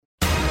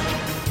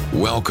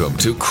Welcome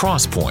to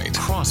Crosspoint.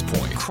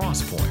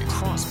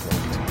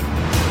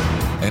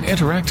 An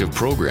interactive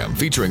program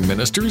featuring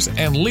ministers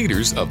and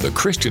leaders of the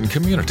Christian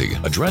community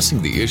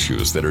addressing the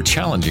issues that are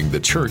challenging the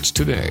church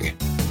today.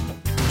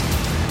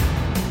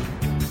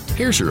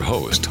 Here's your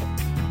host,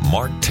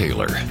 Mark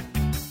Taylor.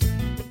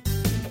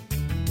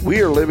 We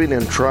are living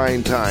in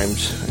trying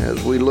times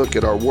as we look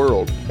at our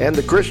world, and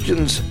the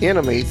Christian's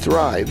enemy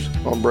thrives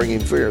on bringing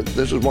fear.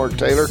 This is Mark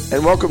Taylor,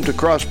 and welcome to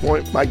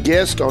Crosspoint. My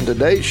guest on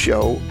today's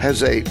show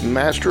has a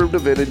Master of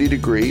Divinity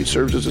degree,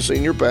 serves as a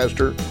senior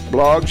pastor,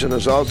 blogs, and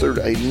has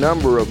authored a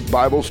number of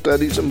Bible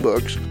studies and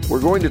books. We're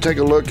going to take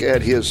a look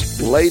at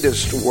his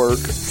latest work,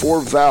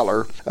 For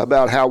Valor,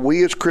 about how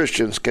we as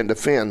Christians can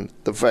defend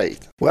the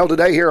faith. Well,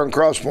 today here on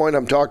Crosspoint,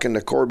 I'm talking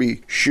to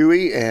Corby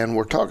Shuey, and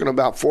we're talking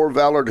about For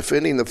Valor,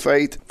 defending the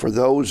faith for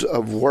those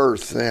of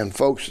worth. And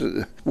folks,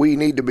 we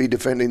need to be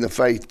defending the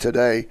faith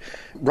today.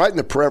 Right in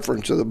the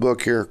preference of the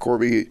book here,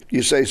 Corby,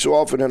 you say so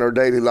often in our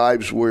daily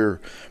lives we're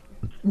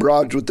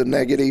barraged with the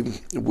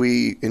negative.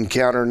 We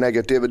encounter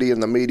negativity in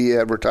the media,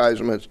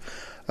 advertisements,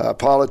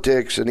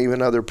 politics, and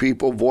even other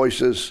people,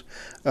 voices,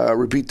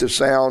 repeat the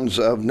sounds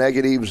of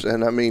negatives.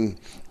 And I mean,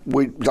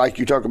 we, like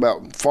you talk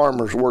about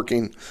farmers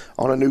working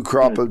on a new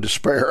crop of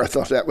despair. I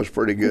thought that was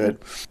pretty good.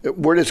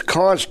 We're just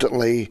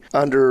constantly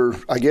under,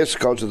 I guess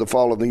because of the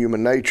fall of the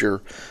human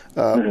nature,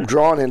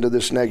 drawn into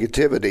this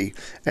negativity.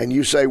 And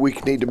you say we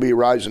need to be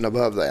rising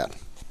above that.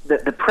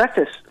 The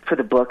preface for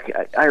the book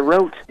I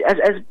wrote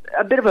as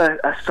a bit of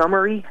a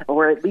summary,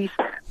 or at least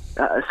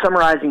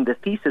summarizing the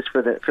thesis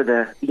for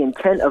the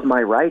intent of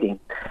my writing.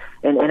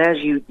 And as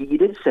you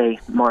did say,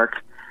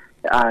 Mark,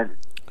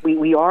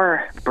 we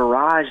are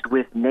barraged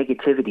with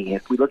negativity.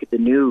 If we look at the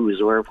news,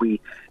 or if we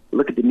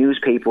look at the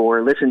newspaper,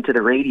 or listen to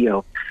the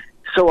radio,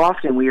 so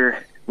often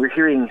we're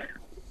hearing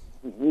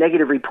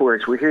negative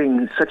reports. We're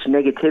hearing such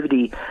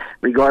negativity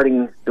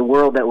regarding the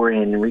world that we're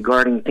in, and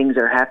regarding things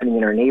that are happening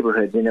in our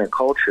neighborhoods, in our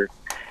culture.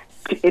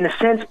 In a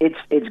sense,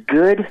 it's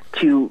good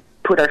to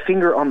put our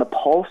finger on the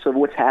pulse of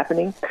what's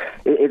happening.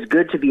 It's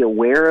good to be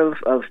aware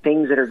of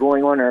things that are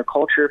going on in our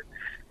culture.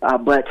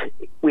 But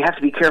we have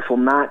to be careful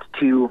not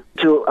to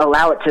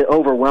allow it to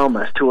overwhelm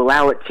us, to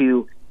allow it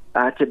to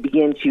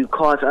begin to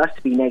cause us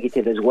to be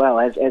negative as well.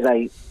 As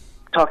I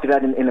talked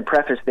about in the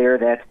preface there,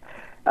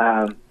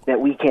 that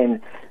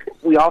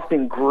we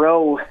often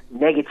grow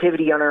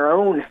negativity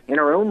in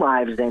our own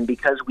lives then,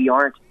 because we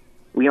aren't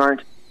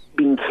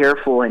being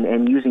careful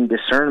and using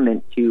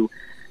discernment to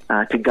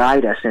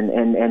guide us,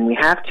 and we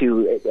have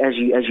to, as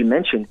you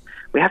mentioned,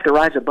 we have to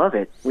rise above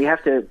it. We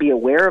have to be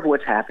aware of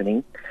what's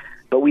happening.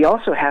 But we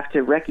also have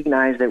to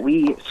recognize that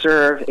we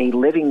serve a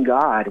living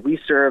God. We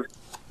serve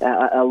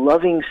a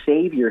loving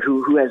Savior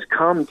who has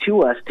come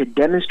to us to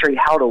demonstrate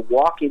how to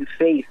walk in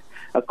faith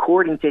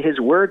according to His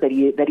Word that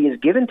He has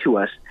given to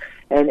us.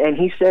 And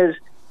He says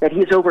that He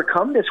has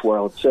overcome this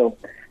world. So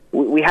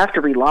we have to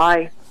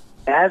rely,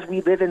 as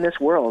we live in this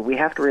world, we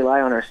have to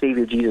rely on our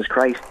Savior Jesus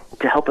Christ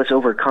to help us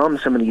overcome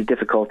some of these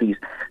difficulties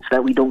so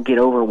that we don't get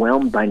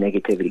overwhelmed by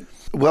negativity.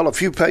 Well, a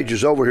few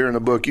pages over here in the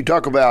book, you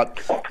talk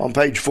about, on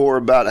page 4,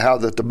 about how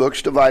that the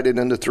book's divided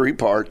into 3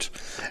 parts.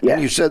 Yes.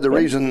 And you said the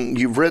reason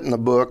you've written the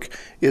book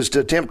is to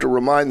attempt to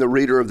remind the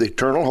reader of the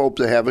eternal hope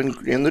they have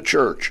in the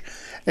church.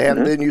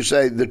 And then you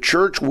say the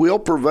church will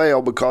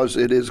prevail because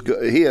it is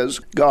His,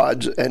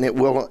 God's, and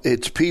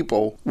its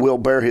people will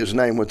bear His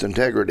name with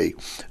integrity.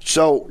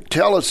 So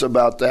tell us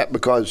about that,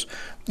 because,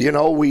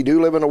 we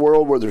do live in a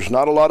world where there's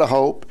not a lot of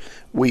hope.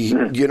 We,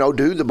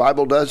 the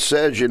Bible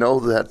says,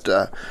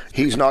 that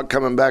He's not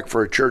coming back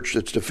for a church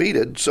that's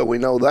defeated, so we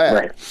know that.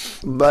 Right.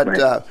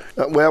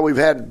 But, we've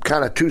had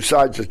kind of two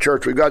sides of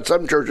church. We've got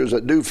some churches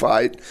that do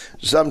fight,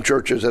 some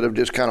churches that have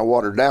just kind of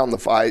watered down the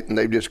fight, and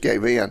they've just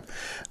gave in.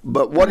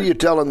 But what are you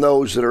telling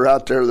those that are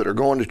out there that are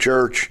going to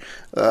church,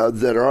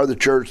 that are the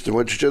church,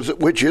 which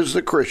is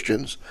the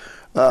Christians?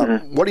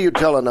 What are you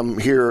telling them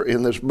here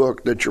in this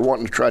book that you're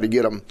wanting to try to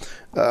get them,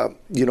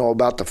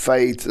 about the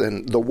faith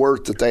and the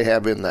worth that they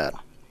have in that?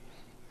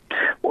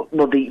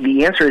 Well,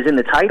 the answer is in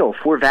the title,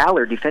 For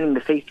Valor, Defending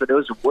the Faith for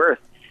Those of Worth.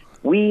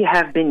 We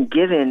have been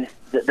given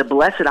the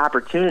blessed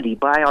opportunity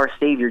by our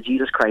Savior,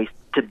 Jesus Christ,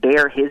 to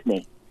bear His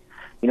name.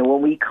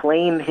 When we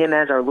claim Him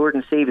as our Lord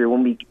and Savior,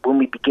 when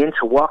we begin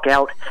to walk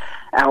out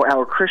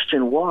our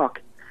Christian walk,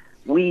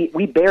 we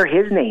bear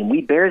His name.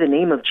 We bear the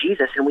name of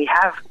Jesus, and we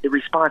have the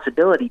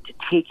responsibility to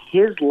take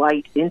His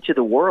light into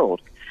the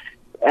world.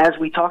 As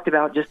we talked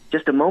about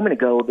just a moment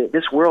ago, that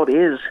this world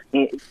is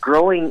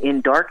growing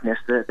in darkness.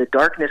 The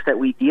darkness that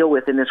we deal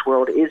with in this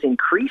world is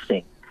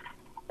increasing.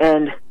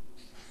 And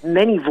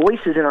many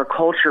voices in our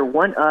culture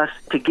want us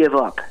to give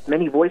up.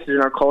 Many voices in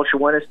our culture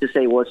want us to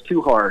say, well, it's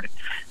too hard.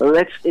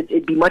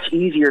 It'd be much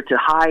easier to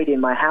hide in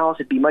my house.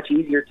 It'd be much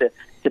easier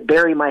to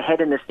bury my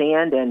head in the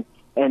sand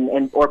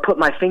and or put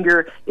my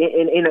finger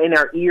in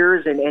our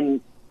ears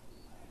and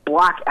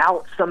block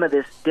out some of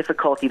this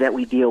difficulty that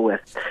we deal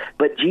with.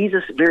 But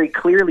Jesus very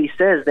clearly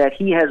says that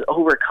he has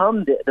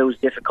overcome those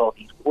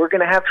difficulties. We're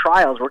going to have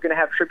trials. We're going to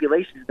have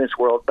tribulations in this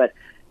world, but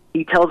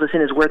He tells us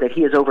in his word that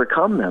he has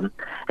overcome them,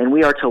 and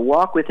we are to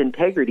walk with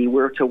integrity.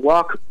 We're to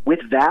walk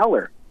with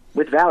valor.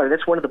 With valor.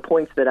 That's one of the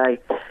points that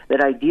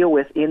I deal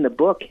with in the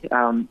book.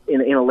 In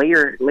a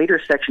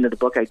later section of the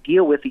book, I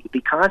deal with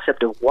the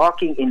concept of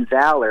walking in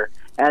valor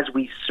as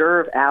we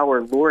serve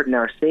our Lord and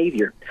our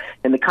Savior.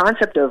 And the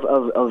concept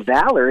of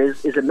valor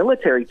is a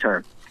military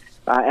term.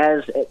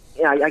 As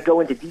I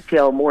go into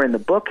detail more in the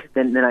book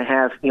than I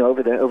have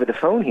over the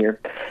phone here.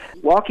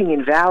 Walking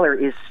in valor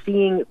is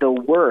seeing the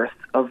worth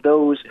of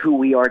those who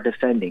we are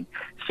defending,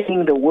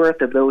 seeing the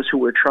worth of those who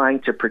we're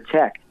trying to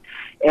protect.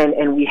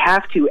 And we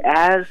have to,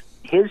 as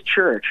his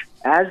church,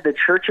 as the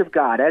church of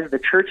God, as the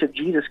church of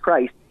Jesus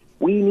Christ,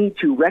 we need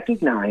to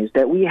recognize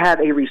that we have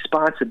a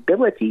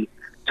responsibility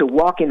to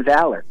walk in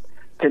valor,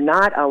 to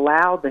not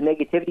allow the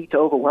negativity to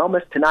overwhelm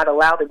us, to not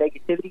allow the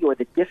negativity or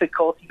the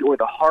difficulty or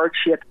the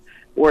hardship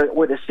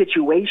or the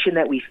situation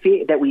that we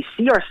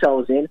see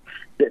ourselves in,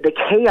 the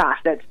chaos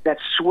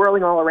that's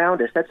swirling all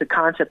around us. That's a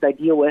concept I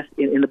deal with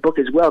in the book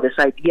as well, this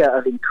idea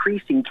of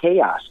increasing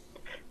chaos.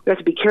 We have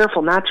to be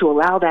careful not to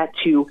allow that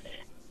to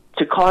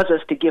cause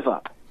us to give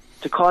up,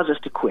 to cause us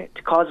to quit,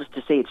 to cause us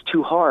to say it's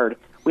too hard.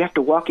 We have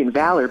to walk in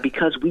valor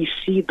because we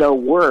see the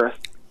worth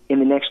in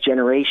the next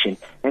generation.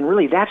 And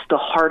really, that's the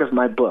heart of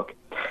my book.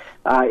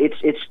 I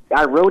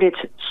wrote it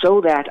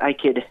so that I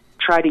could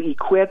try to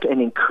equip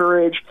and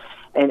encourage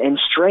and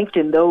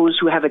strengthen those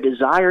who have a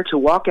desire to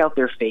walk out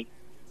their faith,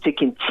 to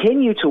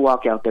continue to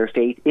walk out their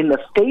faith in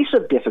the face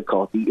of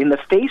difficulty, in the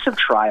face of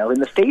trial, in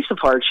the face of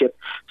hardship,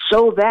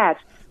 so that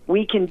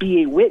we can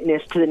be a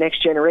witness to the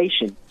next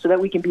generation, so that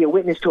we can be a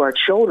witness to our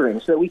children,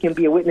 so that we can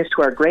be a witness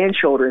to our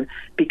grandchildren,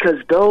 because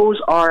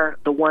those are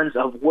the ones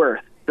of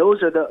worth.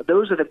 Those are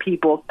the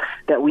people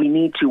that we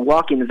need to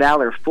walk in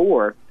valor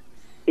for,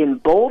 in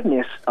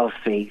boldness of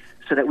faith,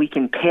 so that we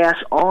can pass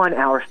on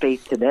our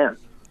faith to them.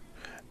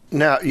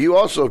 Now, you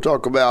also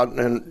talk about,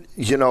 and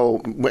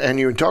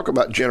you talk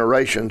about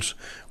generations.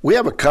 We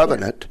have a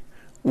covenant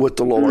with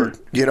the Lord,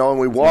 and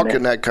we walk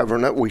in that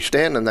covenant, we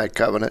stand in that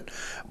covenant.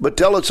 But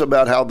tell us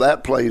about how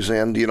that plays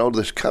in,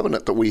 this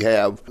covenant that we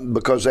have,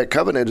 because that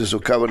covenant is a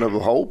covenant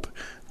of hope,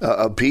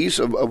 a piece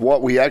of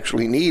what we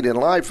actually need in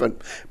life, and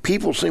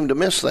people seem to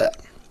miss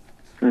that.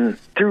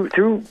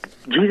 Through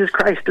Jesus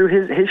Christ,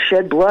 through his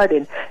shed blood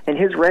and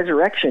his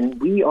resurrection,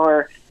 we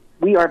are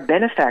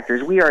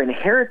benefactors. We are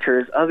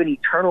inheritors of an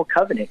eternal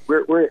covenant.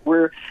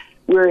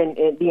 We're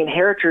in the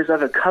inheritors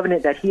of a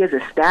covenant that he has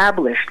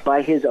established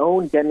by his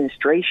own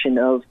demonstration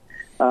of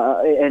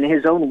and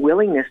his own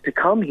willingness to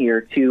come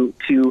here to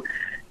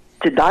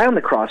die on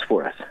the cross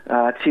for us,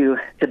 to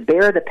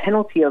bear the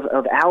penalty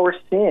of our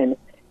sin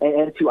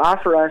and to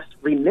offer us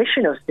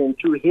remission of sin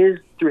through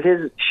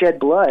his shed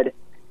blood.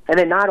 And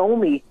then not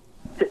only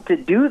to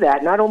do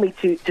that, not only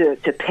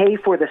to pay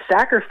for the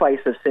sacrifice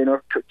of sin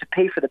or to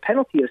pay for the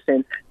penalty of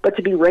sin, but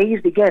to be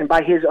raised again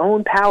by his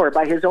own power,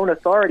 by his own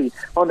authority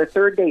on the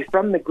third day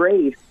from the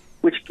grave,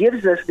 which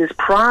gives us this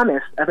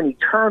promise of an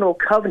eternal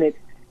covenant,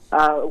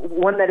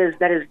 one that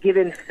is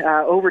given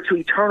over to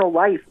eternal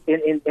life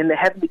in the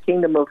heavenly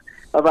kingdom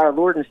of our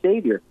Lord and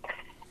Savior.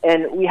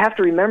 And we have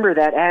to remember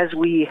that as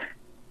we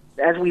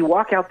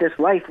walk out this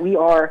life, we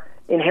are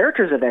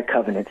inheritors of that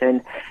covenant,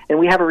 and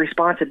we have a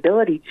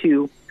responsibility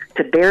to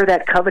bear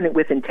that covenant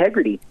with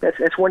integrity.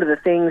 That's one of the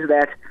things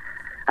that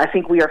I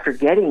think we are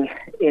forgetting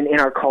in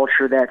our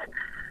culture, that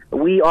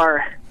we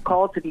are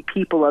called to be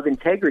people of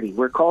integrity.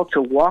 We're called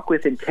to walk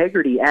with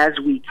integrity as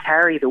we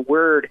carry the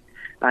word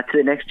to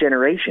the next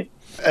generation.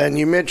 And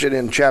you mentioned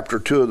in chapter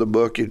 2 of the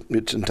book,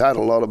 it's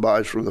entitled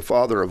Lullabies from the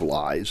Father of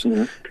Lies.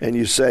 And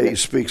you say he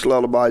speaks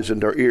lullabies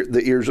into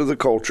the ears of the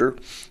culture.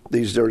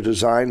 These are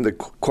designed to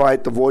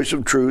quiet the voice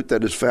of truth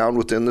that is found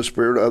within the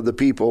spirit of the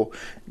people,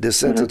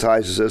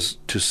 desensitizes us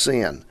to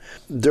sin.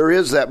 There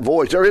is that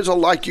voice. There is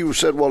like you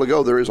said a while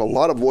ago, there is a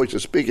lot of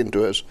voices speaking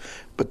to us,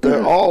 but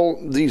all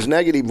these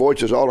negative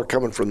voices all are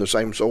coming from the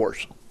same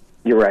source.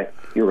 You're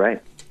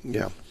right.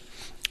 Yeah.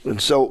 And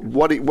so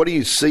what do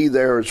you see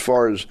there as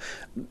far as,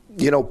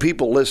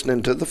 people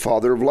listening to the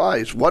father of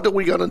lies? What are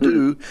we going to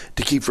do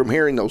to keep from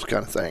hearing those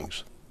kind of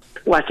things?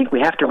 Well, I think we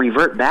have to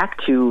revert back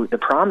to the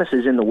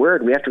promises in the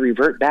Word. We have to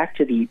revert back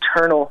to the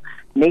eternal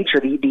nature,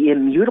 the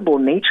immutable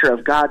nature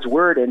of God's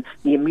Word, and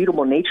the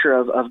immutable nature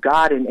of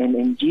God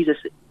and Jesus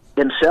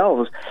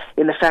themselves,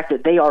 in the fact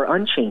that they are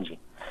unchanging,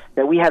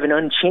 that we have an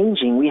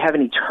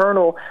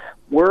eternal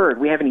Word,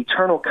 we have an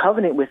eternal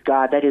covenant with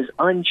God that is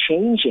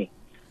unchanging.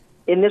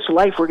 In this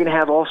life, we're going to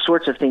have all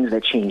sorts of things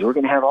that change. We're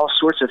going to have all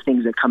sorts of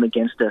things that come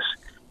against us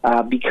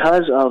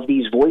because of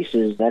these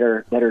voices that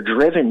are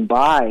driven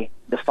by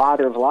the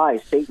father of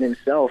lies, Satan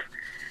himself.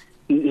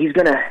 He's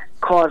going to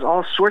cause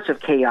all sorts of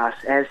chaos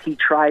as he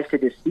tries to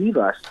deceive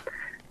us.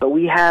 But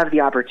we have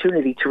the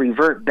opportunity to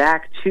revert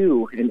back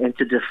to and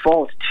to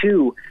default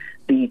to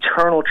the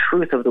eternal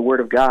truth of the Word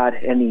of God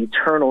and the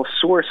eternal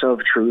source of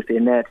truth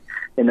in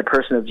the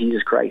person of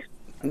Jesus Christ.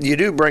 You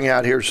do bring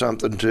out here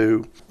something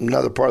to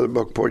another part of the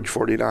book, page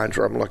 49,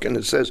 where I'm looking.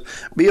 It says,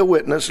 be a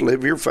witness,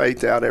 live your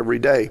faith out every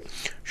day.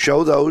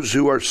 Show those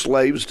who are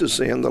slaves to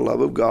sin the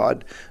love of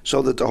God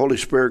so that the Holy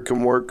Spirit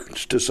can work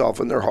to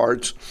soften their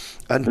hearts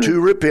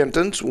unto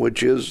repentance,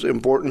 which is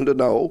important to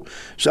know.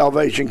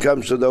 Salvation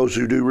comes to those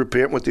who do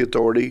repent with the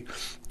authority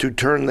to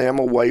turn them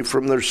away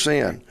from their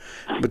sin.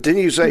 But then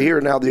you say here,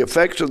 now the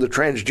effects of the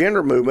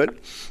transgender movement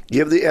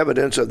give the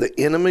evidence of the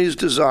enemy's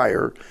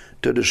desire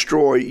to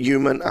destroy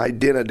human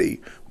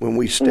identity. When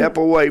we step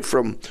away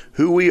from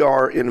who we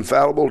are,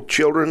 infallible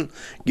children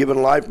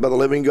given life by the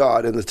living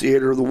God, and the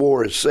theater of the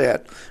war is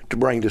set to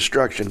bring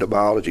destruction to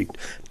biology.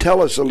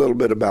 Tell us a little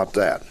bit about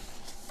that.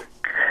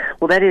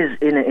 Well, that is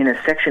in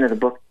a section of the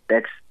book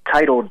that's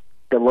titled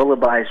The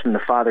Lullabies from the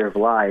Father of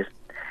Lies.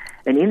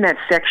 And in that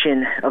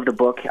section of the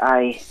book,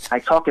 I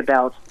talk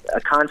about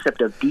a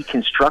concept of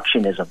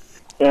deconstructionism.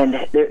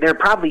 And there are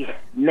probably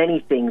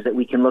many things that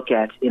we can look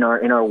at in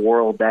our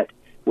world that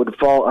would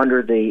fall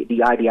under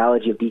the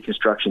ideology of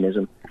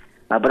deconstructionism.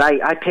 But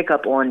I pick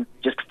up on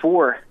just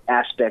 4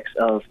 aspects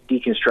of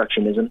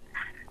deconstructionism,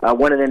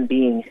 one of them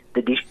being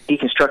the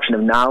deconstruction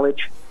of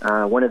knowledge,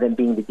 one of them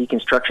being the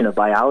deconstruction of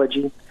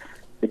biology,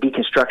 the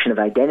deconstruction of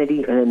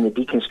identity, and then the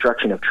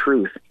deconstruction of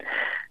truth.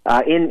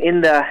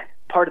 In the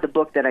part of the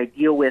book that I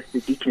deal with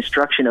the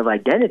deconstruction of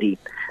identity,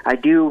 I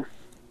do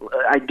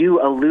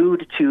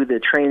allude to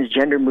the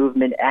transgender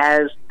movement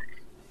as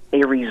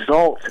a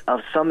result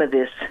of some of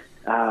this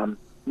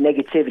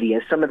negativity,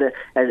 as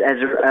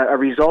a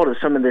result of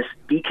some of this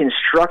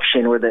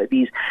deconstruction, or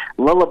these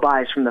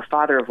lullabies from the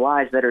Father of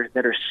Lies that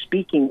are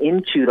speaking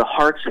into the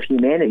hearts of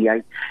humanity.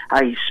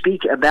 I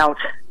speak about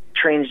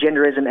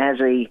transgenderism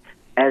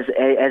as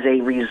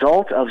a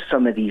result of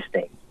some of these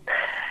things,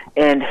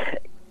 and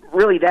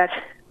really that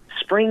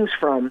springs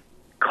from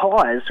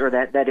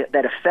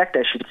that effect,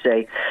 I should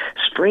say,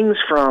 springs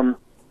from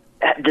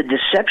the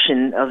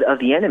deception of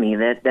the enemy,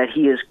 that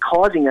he is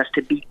causing us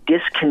to be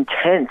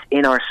discontent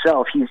in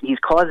ourselves. He's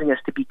causing us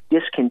to be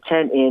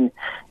discontent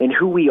in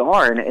who we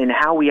are and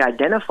how we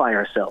identify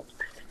ourselves.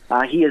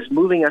 He is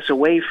moving us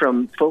away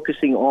from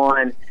focusing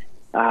on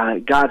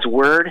God's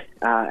word,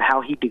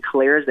 how he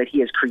declares that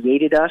he has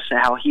created us,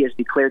 how he has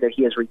declared that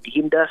he has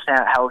redeemed us,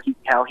 how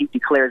he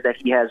declares that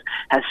he has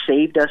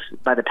saved us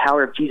by the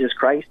power of Jesus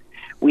Christ.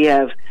 We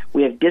have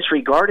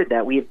disregarded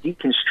that. We have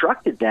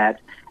deconstructed that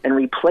and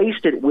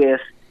replaced it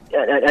with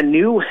a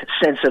new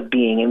sense of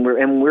being,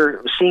 and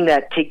we're seeing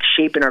that take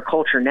shape in our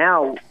culture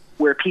now,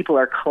 where people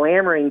are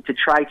clamoring to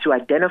try to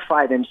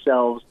identify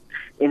themselves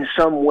in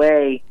some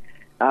way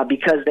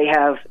because they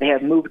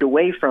have moved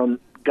away from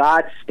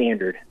God's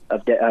standard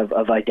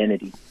of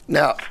identity.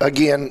 Now,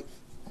 again,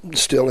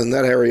 still in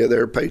that area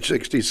there, page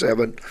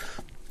 67,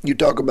 you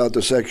talk about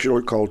the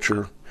secular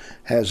culture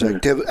has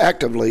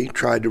actively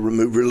tried to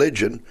remove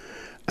religion.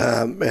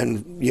 And,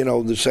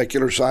 the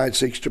secular side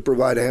seeks to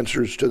provide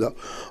answers to the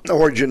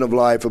origin of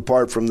life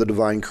apart from the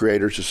divine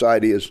creator.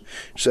 Society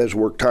says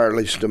work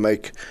tirelessly to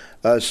make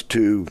us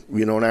to,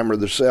 enamor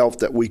the self,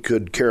 that we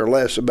could care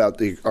less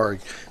about our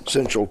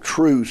essential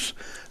truths.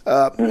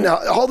 Now,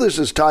 all this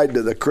is tied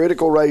to the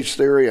critical race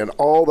theory and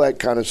all that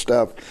kind of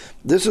stuff.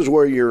 This is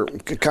where you're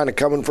kind of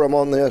coming from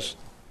on this?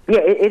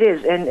 Yeah, it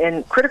is.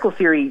 And critical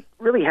theory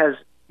really has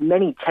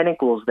many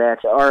tentacles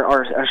that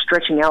are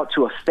stretching out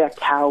to affect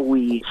how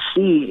we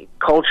see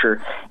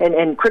culture.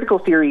 And critical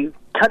theory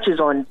touches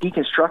on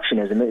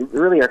deconstructionism.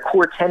 Really, a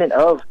core tenet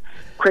of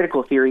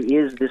critical theory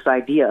is this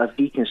idea of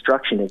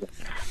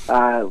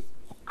deconstructionism.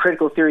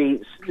 Critical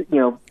theory,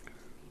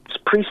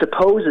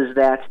 presupposes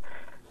that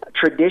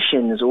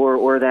traditions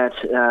or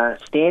that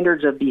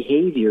standards of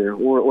behavior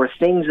or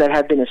things that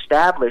have been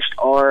established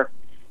are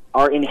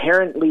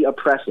inherently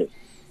oppressive.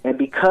 And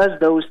because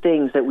those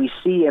things that we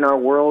see in our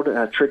world,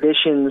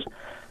 traditions,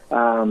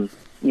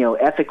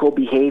 ethical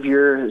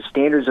behavior,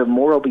 standards of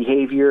moral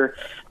behavior,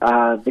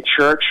 the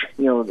church,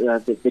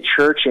 the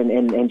church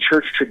and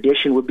church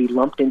tradition would be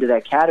lumped into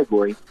that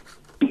category.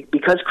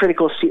 Because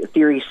critical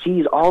theory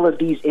sees all of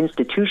these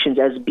institutions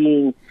as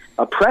being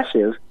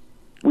oppressive,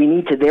 we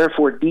need to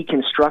therefore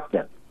deconstruct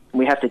them.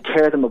 We have to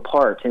tear them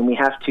apart, and we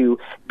have to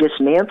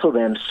dismantle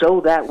them so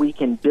that we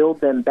can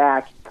build them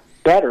back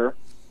better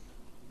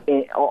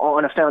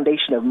on a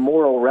foundation of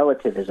moral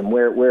relativism,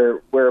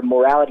 where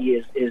morality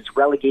is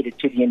relegated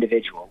to the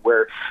individual,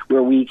 where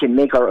we can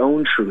make our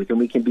own truth and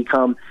we can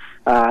become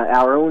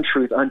our own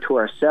truth unto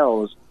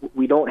ourselves.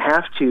 We don't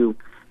have to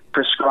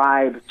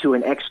prescribe to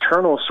an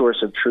external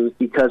source of truth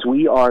because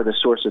we are the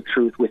source of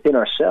truth within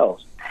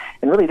ourselves.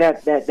 And really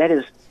that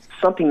is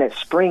something that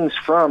springs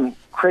from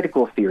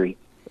critical theory.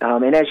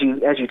 And as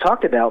you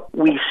talked about,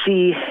 we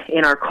see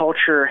in our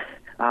culture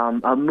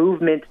a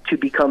movement to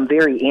become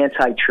very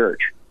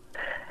anti-church.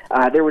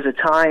 There was a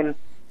time,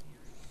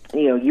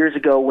 years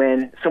ago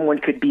when someone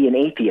could be an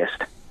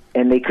atheist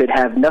and they could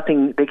have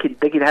nothing. They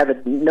could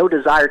have no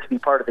desire to be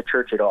part of the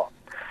church at all,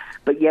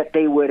 but yet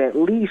they would at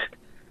least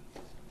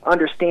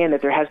understand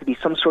that there has to be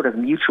some sort of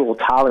mutual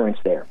tolerance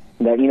there.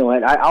 That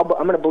I'm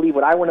going to believe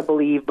what I want to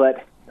believe,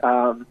 but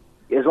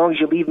as long as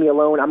you leave me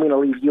alone, I'm going to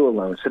leave you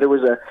alone. So there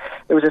was a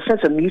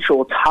sense of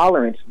mutual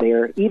tolerance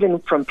there, even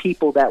from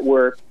people that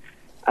were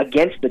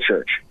against the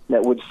church,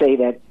 that would say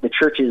that the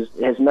church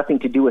has nothing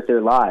to do with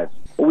their lives.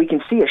 Well, we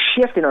can see a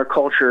shift in our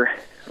culture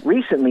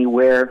recently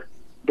where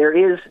there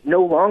is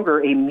no longer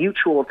a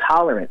mutual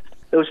tolerance.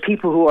 Those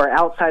people who are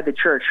outside the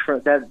church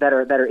that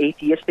are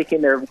atheistic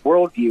in their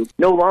worldview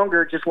no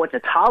longer just want to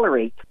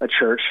tolerate a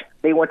church.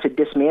 They want to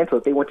dismantle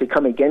it. They want to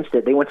come against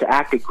it. They want to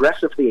act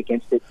aggressively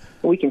against it.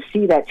 And we can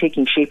see that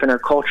taking shape in our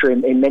culture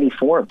in many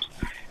forms,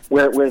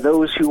 where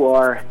those who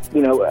are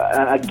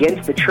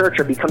against the church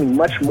are becoming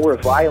much more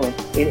violent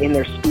in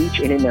their speech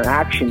and in their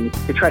actions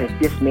to try to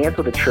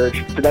dismantle the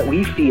church so that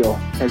we feel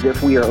as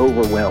if we are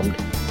overwhelmed.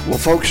 Well,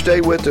 folks,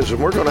 stay with us,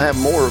 and we're going to have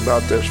more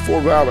about this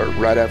For Valor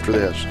right after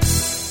this.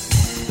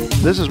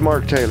 This is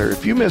Mark Taylor.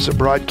 If you miss a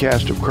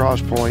broadcast of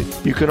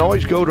Crosspoint, you can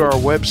always go to our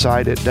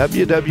website at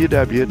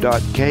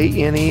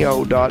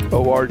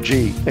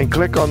www.kneo.org and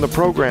click on the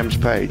programs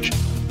page.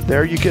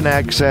 There you can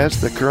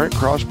access the current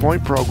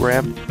Crosspoint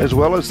program as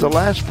well as the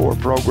last 4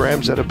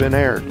 programs that have been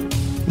aired.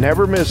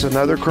 Never miss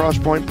another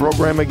Crosspoint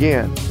program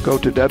again. Go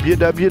to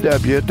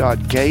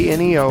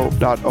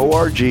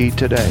www.kneo.org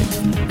today.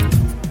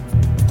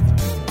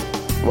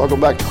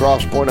 Welcome back to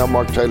Crosspoint. I'm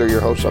Mark Taylor,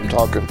 your host. I'm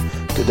talking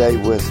today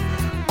with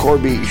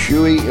Corby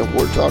Shuey, and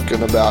we're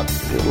talking about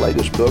his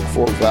latest book,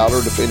 For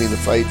Valor, Defending the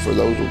Faith for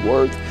Those of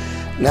Worth.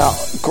 Now,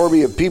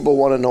 Corby, if people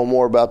want to know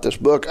more about this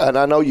book, and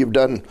I know you've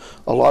done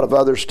a lot of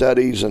other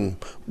studies and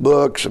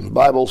books and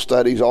Bible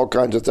studies, all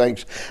kinds of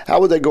things, how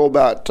would they go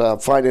about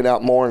finding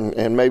out more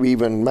and maybe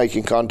even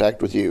making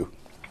contact with you?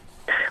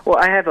 Well,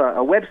 I have a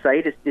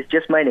website. It's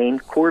just my name,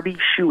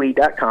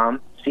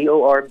 CorbyShuey.com,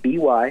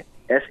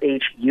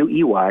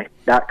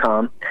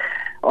 CorbyShuey.com.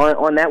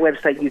 On that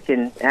website, you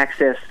can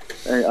access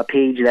a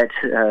page that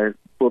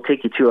will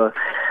take you to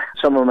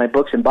some of my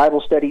books and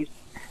Bible studies.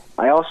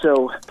 I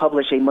also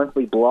publish a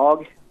monthly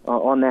blog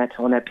on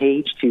that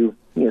page to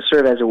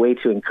serve as a way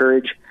to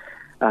encourage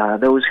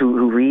those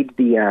who read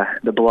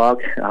the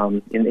blog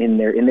in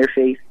their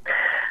faith.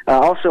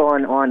 Also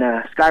on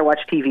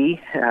Skywatch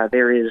TV,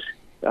 there is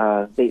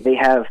they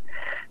have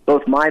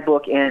both my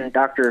book and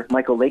Dr.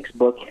 Michael Lake's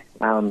book.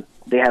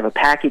 They have a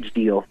package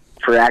deal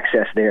for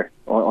access there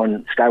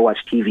on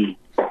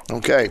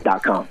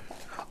skywatchtv.com.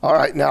 All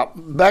right, now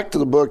back to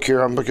the book here.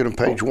 I'm looking at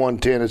page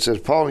 110. It says,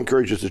 Paul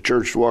encourages the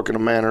church to walk in a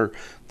manner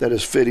that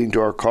is fitting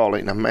to our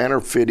calling. A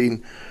manner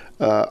fitting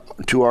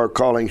to our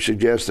calling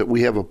suggests that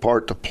we have a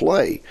part to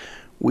play.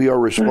 We are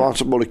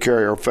responsible to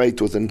carry our faith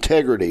with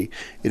integrity.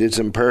 It is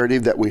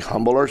imperative that we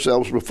humble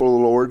ourselves before the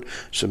Lord,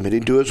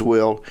 submitting to His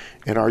will.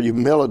 In our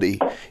humility,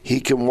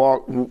 He can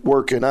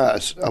work in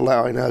us,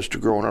 allowing us to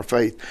grow in our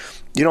faith.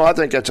 I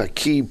think that's a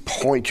key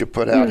point you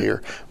put out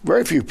here.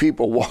 Very few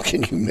people walk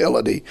in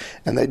humility,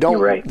 and they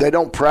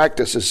don't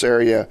practice this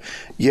area.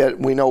 Yet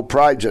we know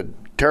pride's a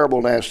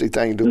terrible, nasty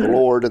thing to the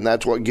Lord, and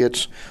that's what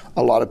gets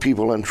a lot of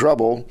people in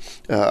trouble.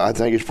 I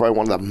think it's probably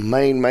one of the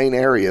main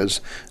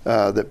areas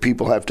that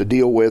people have to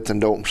deal with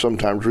and don't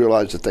sometimes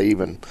realize that they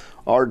even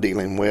are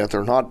dealing with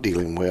or not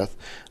dealing with.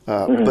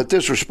 But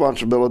this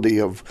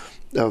responsibility of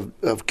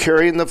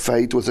carrying the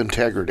faith with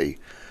integrity,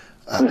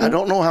 I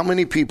don't know how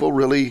many people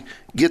really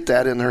get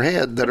that in their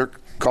head that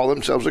call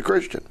themselves a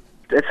Christian.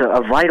 That's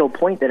a vital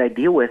point that I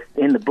deal with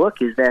in the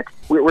book, is that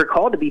we're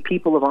called to be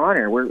people of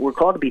honor. We're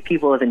called to be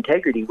people of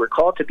integrity. We're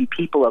called to be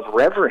people of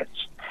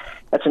reverence.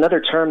 That's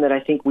another term that I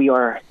think we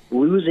are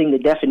losing the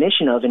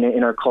definition of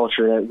in our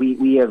culture, that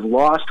we have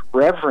lost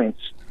reverence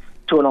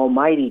to an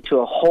almighty, to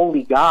a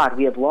holy God.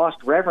 We have lost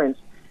reverence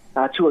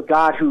to a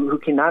God who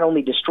can not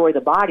only destroy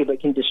the body,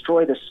 but can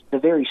destroy the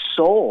very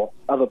soul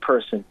of a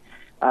person.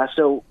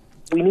 So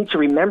we need to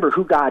remember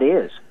who God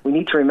is. We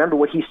need to remember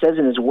what He says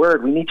in His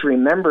Word. We need to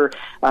remember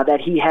that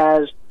He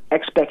has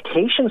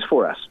expectations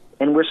for us,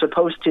 and we're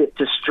supposed to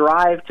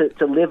strive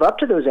to live up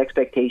to those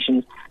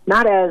expectations,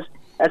 not as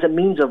a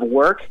means of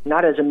work,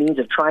 not as a means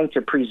of trying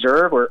to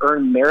preserve or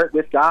earn merit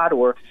with God,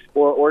 or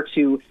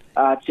to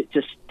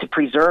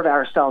preserve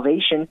our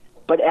salvation,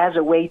 but as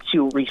a way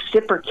to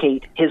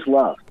reciprocate His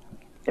love.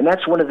 And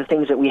that's one of the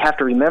things that we have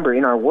to remember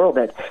in our world,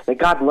 that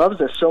God loves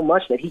us so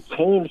much that He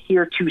came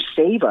here to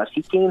save us.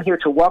 He came here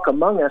to walk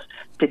among us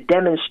to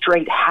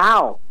demonstrate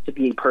how to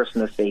be a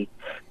person of faith.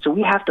 So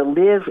we have to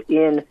live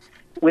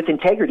with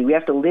integrity. We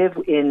have to live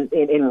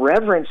in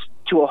reverence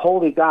to a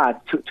holy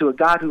God, to a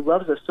God who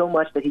loves us so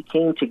much that He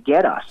came to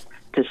get us,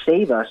 to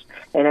save us.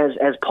 And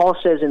as Paul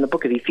says in the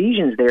book of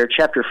Ephesians there,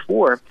 chapter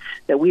 4,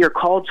 that we are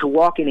called to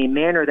walk in a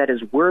manner that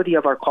is worthy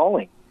of our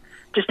calling.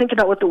 Just think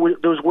about what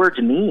those words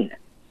mean.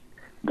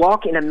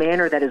 Walk in a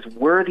manner that is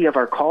worthy of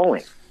our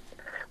calling.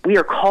 We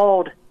are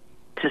called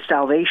to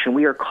salvation.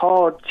 We are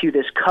called to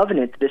this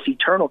covenant, this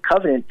eternal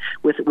covenant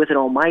with an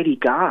almighty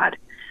God.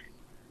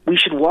 We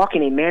should walk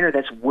in a manner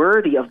that's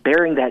worthy of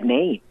bearing that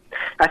name.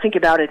 I think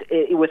about it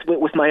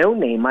with my own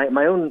name.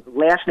 My own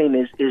last name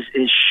is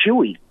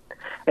Shuey,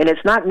 and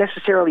it's not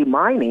necessarily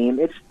my name.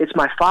 It's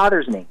my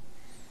father's name,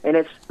 and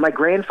it's my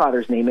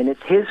grandfather's name, and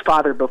it's his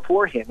father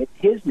before him. It's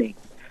his name.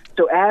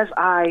 So as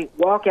I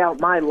walk out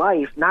my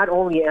life, not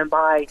only am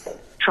I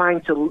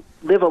trying to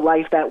live a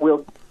life that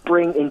will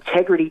bring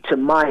integrity to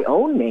my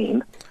own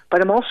name,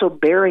 but I'm also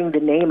bearing the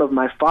name of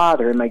my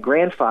father and my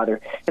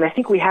grandfather. And I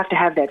think we have to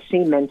have that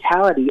same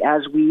mentality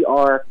as we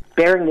are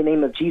bearing the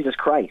name of Jesus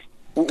Christ.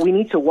 We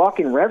need to walk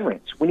in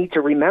reverence. We need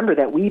to remember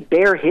that we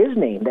bear his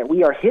name, that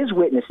we are his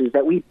witnesses,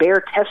 that we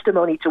bear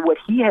testimony to what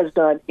he has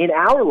done in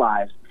our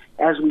lives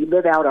as we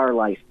live out our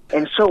life.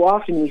 And so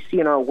often we see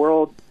in our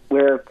world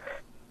where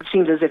it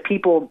seems as if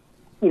people,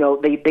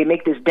 they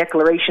make this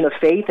declaration of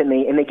faith and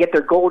they get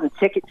their golden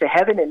ticket to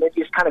heaven, and they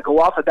just kind of go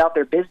off about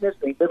their business.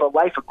 They live a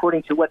life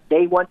according to what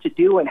they want to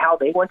do and how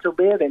they want to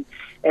live,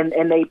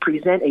 and they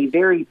present a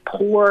very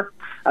poor,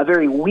 a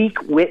very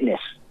weak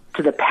witness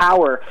to the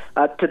power,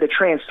 to the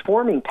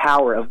transforming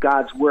power of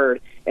God's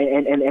word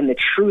and the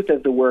truth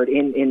of the word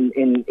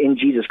in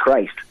Jesus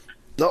Christ.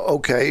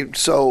 Okay,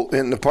 so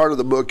in the part of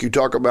the book you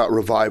talk about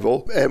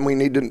revival, and we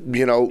need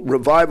to,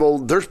 revival,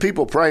 there's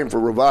people praying for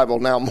revival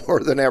now more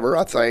than ever,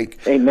 I think.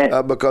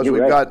 Amen. Because You're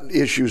we've right. got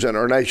issues in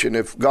our nation.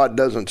 If God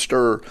doesn't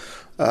stir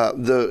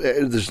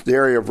the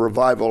area of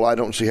revival, I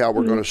don't see how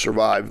we're going to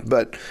survive.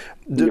 But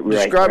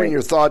describing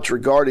your thoughts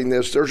regarding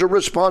this, there's a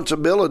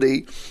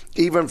responsibility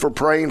even for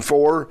praying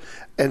for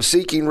and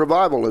seeking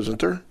revival,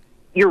 isn't there?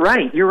 You're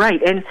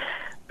right. And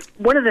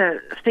one of the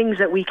things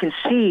that we can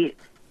see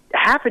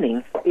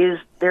happening is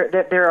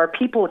there are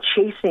people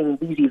chasing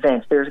these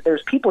events.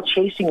 There's people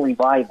chasing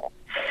revival.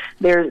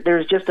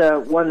 There's just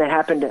one that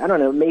happened, I don't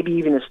know, maybe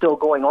even is still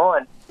going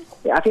on.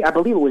 I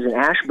believe it was in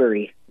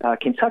Ashbury,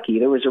 Kentucky.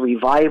 There was a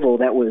revival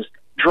that was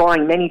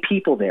drawing many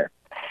people there,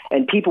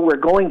 and people were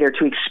going there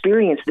to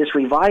experience this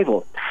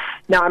revival.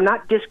 Now, I'm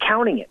not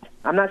discounting it.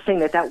 I'm not saying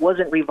that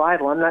wasn't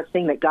revival. I'm not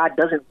saying that God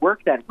doesn't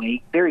work that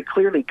way. Very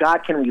clearly,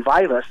 God can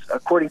revive us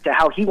according to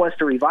how he wants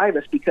to revive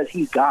us because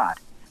he's God.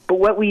 But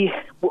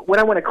what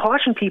I want to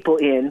caution people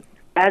in,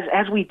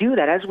 as we do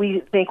that, as we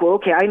think, well,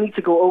 okay, I need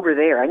to go over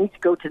there. I need to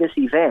go to this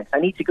event.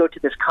 I need to go to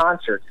this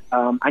concert.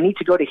 I need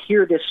to go to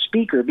hear this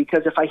speaker,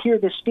 because if I hear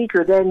this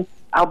speaker, then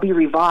I'll be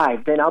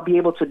revived. Then I'll be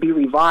able to be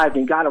revived,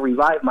 and God will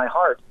revive my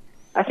heart.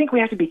 I think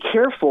we have to be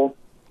careful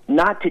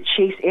not to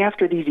chase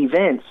after these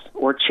events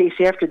or chase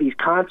after these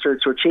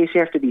concerts or chase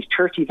after these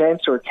church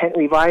events or tent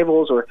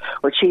revivals or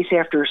chase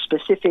after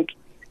specific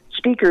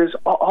speakers,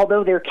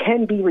 although there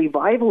can be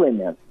revival in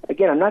them.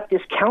 Again, I'm not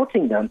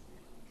discounting them.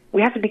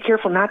 We have to be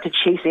careful not to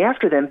chase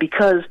after them,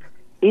 because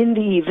in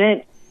the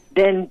event,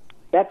 then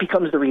that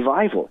becomes the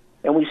revival.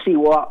 And we see,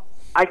 well,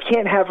 I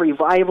can't have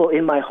revival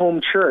in my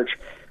home church.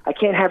 I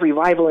can't have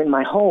revival in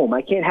my home.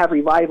 I can't have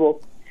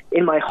revival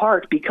in my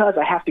heart because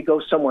I have to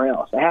go somewhere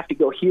else. I have to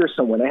go hear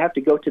someone. I have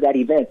to go to that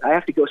event. I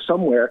have to go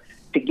somewhere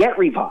to get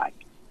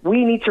revived.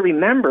 We need to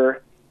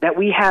remember that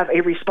we have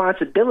a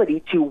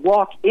responsibility to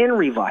walk in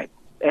revival.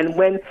 And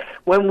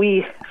when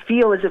we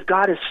feel as if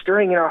God is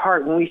stirring in our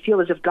heart, when we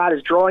feel as if God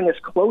is drawing us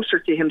closer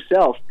to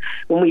himself,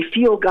 when we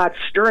feel God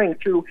stirring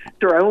through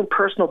our own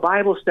personal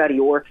Bible study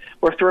or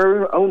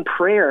through our own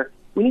prayer,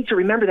 we need to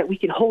remember that we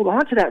can hold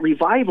on to that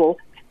revival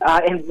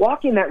and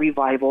walk in that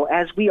revival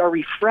as we are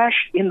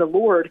refreshed in the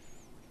Lord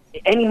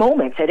any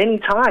moment, at any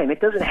time.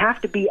 It doesn't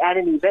have to be at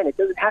an event. It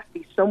doesn't have to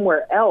be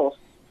somewhere else.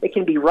 It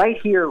can be right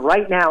here,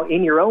 right now,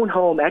 in your own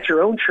home, at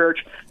your own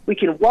church. We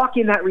can walk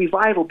in that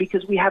revival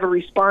because we have a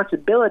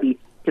responsibility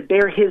to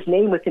bear his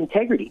name with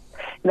integrity.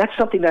 And that's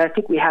something that I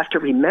think we have to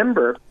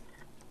remember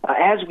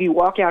as we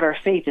walk out our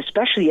faith,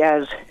 especially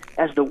as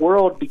the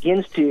world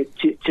begins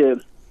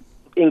to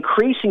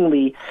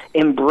increasingly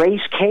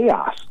embrace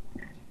chaos,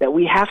 that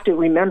we have to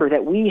remember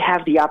that we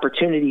have the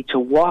opportunity to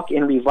walk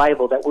in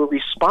revival, that we're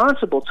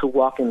responsible to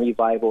walk in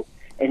revival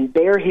and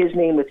bear his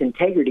name with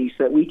integrity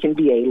so that we can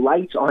be a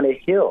light on a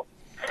hill,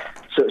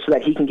 so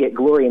that he can get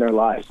glory in our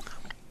lives.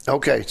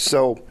 Okay,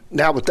 so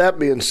now with that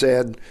being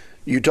said,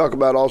 you talk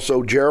about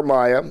also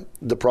Jeremiah,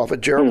 the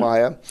prophet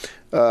Jeremiah.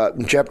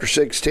 In chapter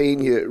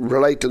 16, you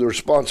relate to the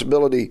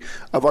responsibility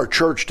of our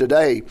church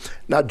today.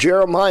 Now,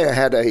 Jeremiah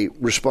had a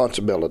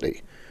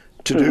responsibility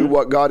to do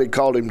what God had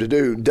called him to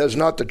do. Does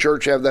not the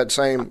church have that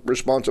same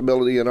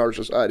responsibility in our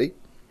society?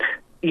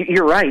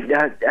 You're right.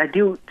 I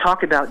do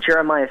talk about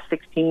Jeremiah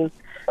 16,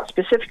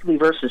 specifically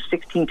verses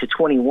 16 to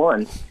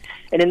 21.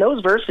 And in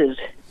those verses,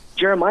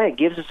 Jeremiah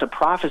gives us a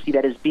prophecy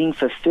that is being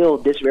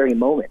fulfilled this very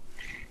moment.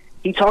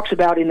 He talks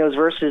about in those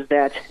verses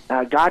that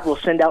God will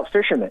send out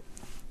fishermen,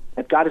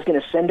 that God is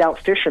going to send out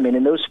fishermen,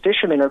 and those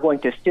fishermen are going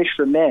to fish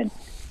for men.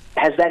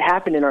 Has that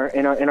happened in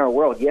our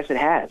world? Yes, it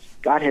has.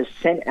 God has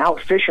sent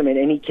out fishermen,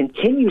 and he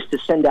continues to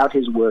send out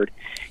his word.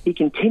 He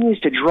continues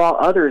to draw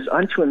others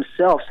unto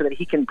himself so that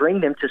he can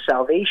bring them to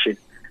salvation.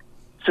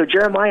 So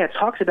Jeremiah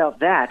talks about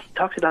that. He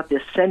talks about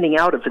this sending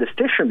out of the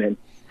fishermen.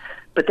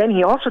 But then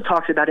he also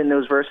talks about in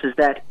those verses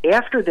that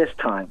after this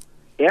time,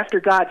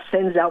 after God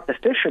sends out the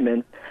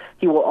fishermen,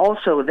 he will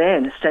also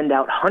then send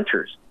out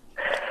hunters.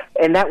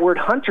 And that word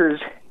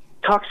hunters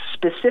talks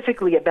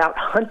specifically about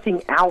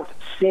hunting out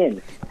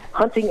sin,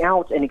 hunting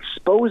out and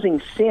exposing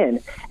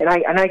sin. And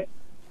I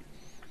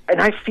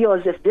And I feel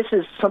as if this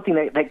is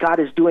something that God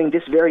is doing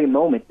this very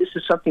moment. This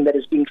is something that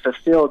is being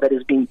fulfilled, that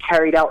is being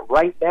carried out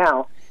right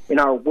now in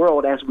our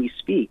world as we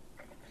speak.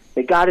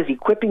 That God is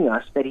equipping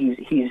us, that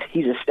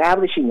He's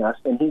establishing us,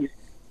 and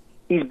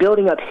He's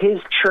building up His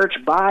church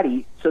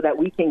body so that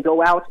we can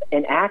go out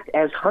and act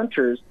as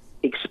hunters,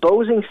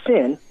 exposing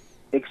sin,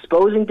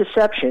 exposing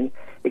deception,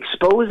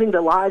 exposing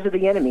the lies of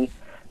the enemy,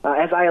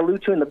 as I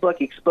allude to in the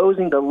book,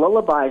 exposing the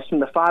lullabies from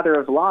the father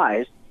of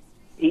lies.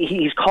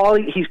 He's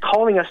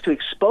calling us to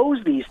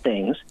expose these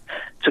things,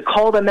 to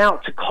call them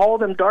out, to call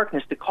them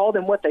darkness, to call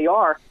them what they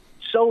are,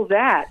 so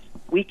that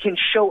we can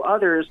show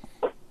others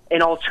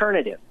an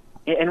alternative.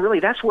 And really,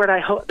 that's where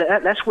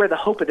that's where the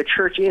hope of the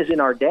church is in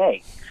our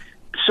day.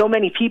 So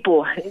many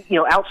people,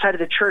 outside of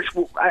the church,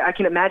 I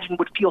can imagine,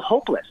 would feel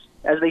hopeless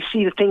as they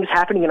see the things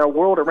happening in our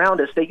world around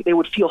us. They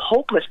would feel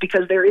hopeless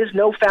because there is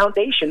no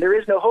foundation. There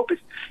is no hope.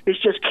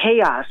 It's just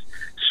chaos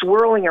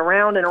swirling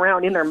around and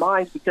around in their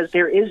minds because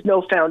there is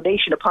no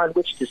foundation upon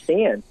which to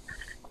stand.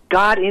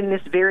 God, in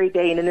this very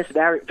day and in this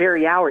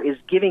very hour, is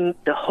giving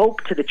the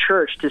hope to the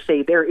church to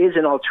say there is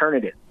an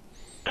alternative.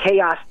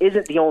 Chaos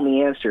isn't the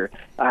only answer.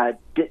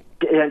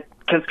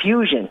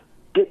 Confusion,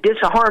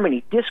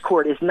 disharmony,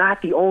 discord is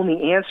not the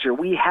only answer.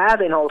 We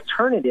have an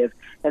alternative,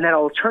 and that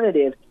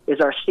alternative is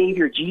our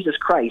Savior, Jesus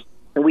Christ.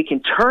 And we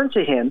can turn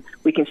to Him,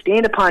 we can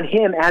stand upon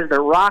Him as the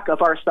rock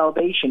of our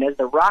salvation, as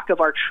the rock of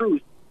our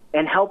truth,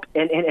 and help,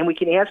 and we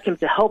can ask Him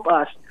to help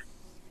us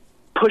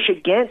push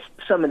against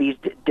some of these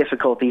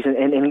difficulties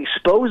and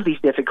expose these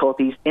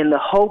difficulties in the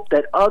hope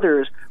that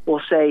others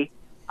will say,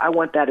 I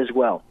want that as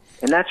well.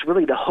 And that's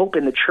really the hope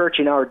in the church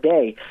in our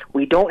day.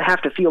 We don't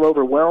have to feel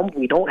overwhelmed.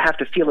 We don't have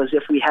to feel as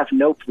if we have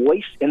no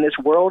voice in this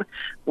world.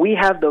 We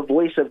have the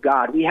voice of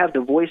God. We have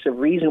the voice of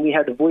reason. We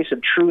have the voice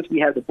of truth. We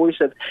have the voice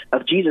of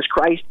Jesus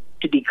Christ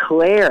to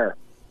declare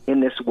in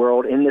this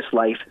world, in this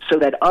life, so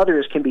that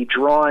others can be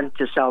drawn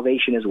to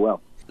salvation as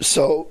well.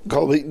 So,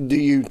 Colby, do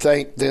you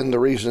think then the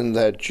reason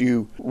that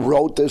you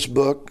wrote this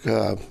book,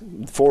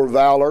 For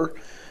Valor,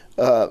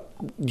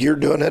 you're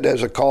doing it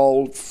as a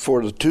call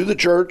to the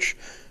church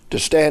to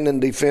stand in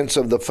defense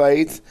of the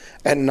faith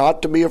and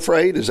not to be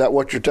afraid? Is that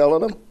what you're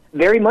telling them?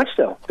 Very much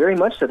so. Very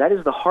much so. That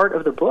is the heart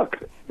of the book.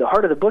 The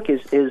heart of the book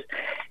is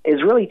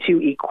really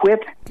to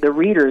equip the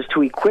readers,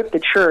 to equip the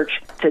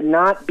church to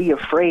not be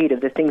afraid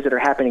of the things that are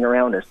happening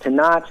around us, to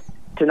not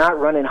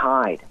run and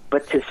hide,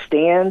 but to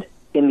stand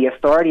in the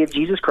authority of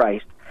Jesus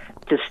Christ,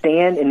 to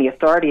stand in the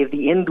authority of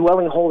the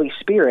indwelling Holy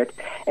Spirit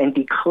and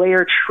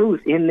declare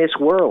truth in this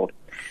world.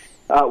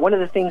 One of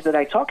the things that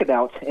I talk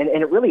about, and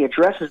it really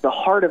addresses the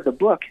heart of the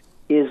book,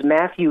 is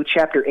Matthew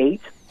chapter 8.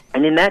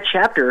 And in that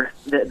chapter,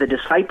 the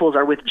disciples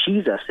are with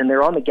Jesus, and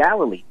they're on the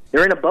Galilee.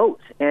 They're in a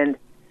boat, and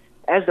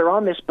as they're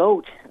on this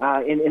boat,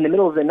 in the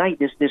middle of the night,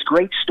 this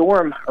great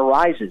storm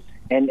arises,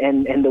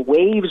 and the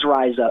waves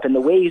rise up, and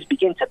the waves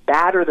begin to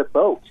batter the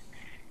boat.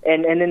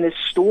 And then this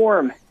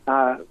storm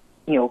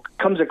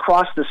comes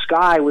across the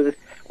sky with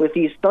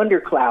these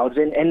thunderclouds,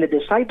 and the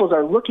disciples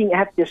are looking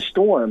at this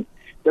storm.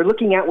 They're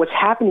looking at what's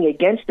happening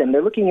against them.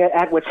 They're looking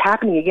at what's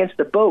happening against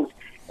the boat,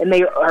 and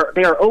they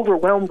are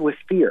overwhelmed with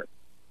fear.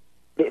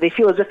 They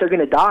feel as if they're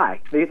going to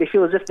die. They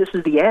feel as if this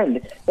is the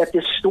end, that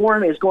this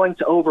storm is going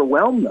to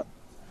overwhelm them.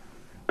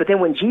 But then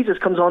when Jesus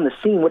comes on the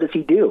scene, what does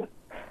He do?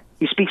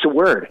 He speaks a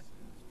word.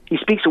 He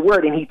speaks a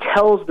word, and He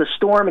tells the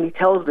storm and He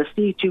tells the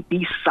sea to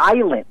be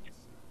silent.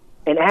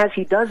 And as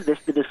He does this,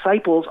 the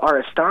disciples are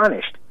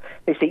astonished.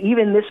 They say,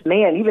 even this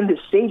man, even this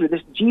Savior,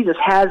 this Jesus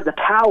has the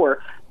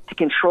power to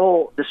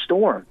control the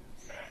storm.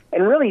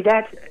 And really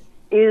that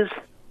is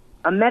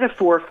a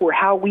metaphor for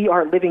how we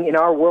are living in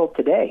our world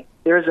today.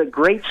 There's a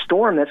great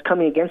storm that's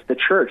coming against the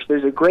church.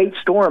 There's a great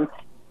storm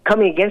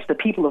coming against the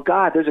people of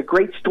God. There's a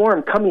great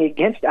storm coming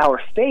against our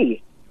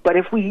faith. But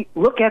if we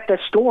look at the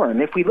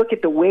storm, if we look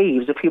at the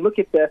waves, if we look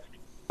at the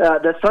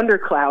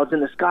thunderclouds in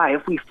the sky,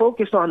 if we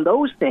focus on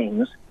those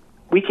things,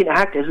 we can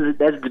act as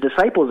the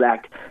disciples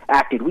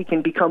acted. We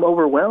can become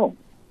overwhelmed.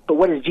 But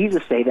what does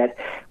Jesus say? That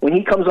when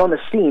He comes on the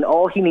scene,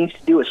 all He needs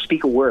to do is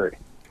speak a word.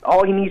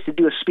 All He needs to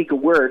do is speak a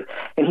word,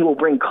 and He will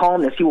bring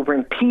calmness. He will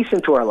bring peace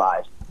into our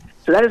lives.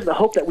 So that is the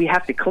hope that we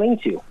have to cling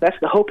to. That's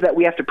the hope that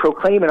we have to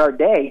proclaim in our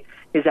day,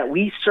 is that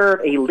we serve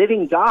a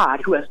living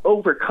God who has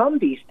overcome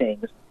these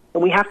things,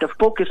 and we have to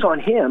focus on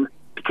Him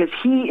because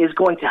He is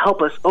going to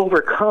help us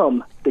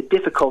overcome the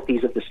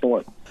difficulties of the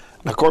storm.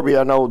 Now, Corby,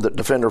 I know that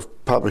Defender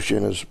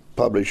Publishing has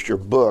published your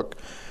book,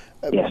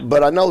 yes,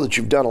 but I know that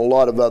you've done a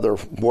lot of other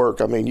work.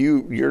 I mean,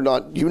 you've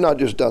not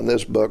just done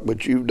this book,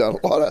 but you've done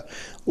a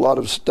lot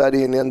of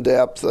studying in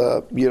depth,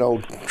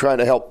 trying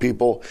to help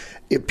people.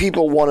 If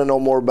people want to know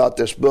more about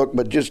this book,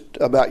 but just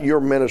about your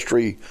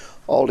ministry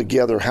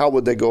altogether, how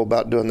would they go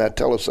about doing that?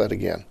 Tell us that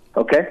again.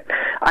 Okay.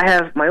 I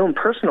have my own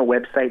personal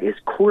website is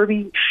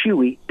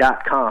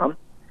CorbyShuey.com,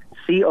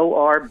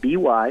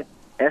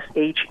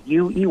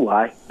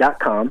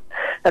 CorbyShuey.com.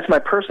 That's my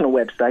personal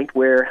website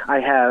where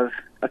I have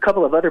a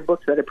couple of other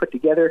books that I put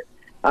together.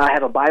 I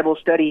have a Bible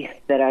study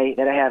that I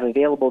have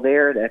available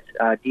there that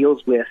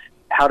deals with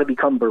how to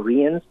become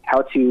Bereans,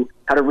 how to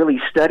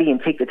really study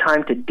and take the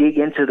time to dig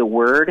into the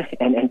Word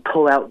and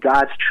pull out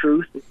God's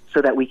truth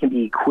so that we can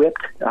be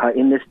equipped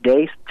in this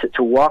day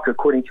to walk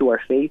according to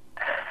our faith.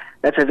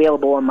 That's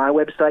available on my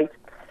website.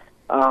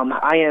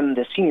 I am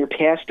the senior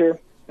pastor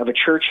of a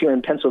church here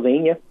in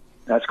Pennsylvania.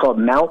 It's called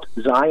Mount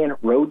Zion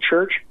Road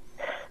Church.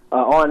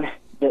 On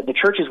the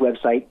church's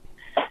website,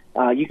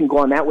 you can go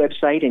on that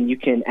website and you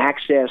can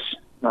access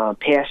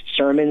past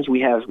sermons. We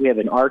have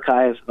an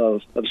archive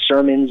of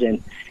sermons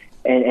and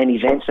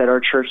events at our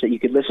church that you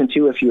could listen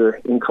to if you're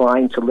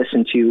inclined to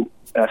listen to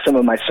some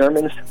of my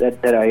sermons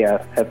that I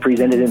have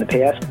presented in the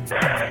past.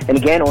 And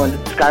again, on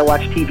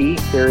Skywatch TV,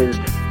 there is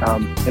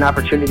an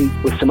opportunity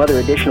with some other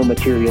additional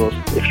materials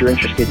if you're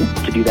interested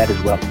to do that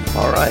as well.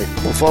 All right.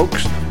 Well,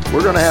 folks,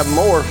 we're going to have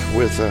more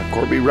with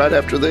Corby right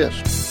after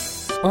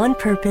this. On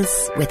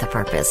purpose, with a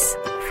purpose.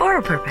 For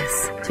a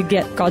purpose. To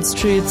get God's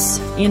truths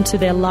into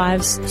their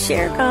lives.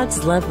 Share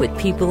God's love with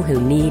people who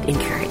need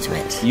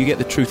encouragement. You get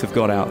the truth of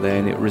God out there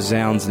and it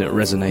resounds and it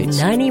resonates.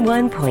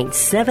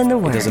 91.7 The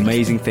Word. It does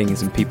amazing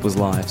things in people's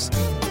lives.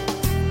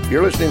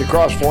 You're listening to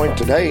Crosspoint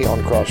today. On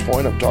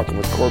Crosspoint, I'm talking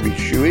with Corby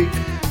Shuey.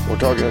 We're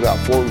talking about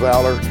For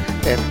Valor.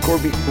 And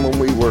Corby, when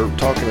we were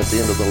talking at the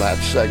end of the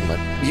last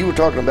segment, you were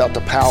talking about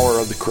the power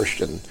of the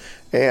Christian.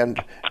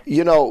 And,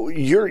 you know,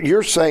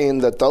 you're saying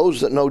that those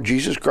that know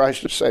Jesus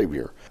Christ as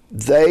Savior,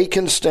 they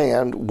can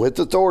stand with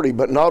authority.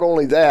 But not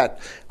only that,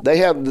 they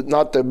have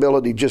not the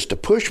ability just to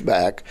push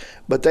back,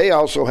 but they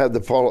also have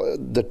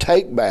the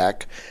take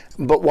back.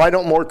 But why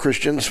don't more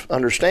Christians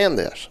understand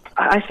this?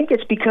 I think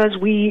it's because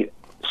we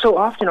so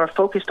often are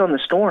focused on the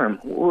storm.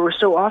 We're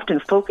so often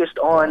focused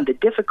on the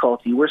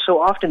difficulty. We're so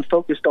often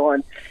focused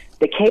on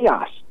the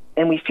chaos.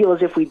 And we feel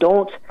as if we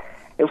don't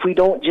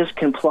just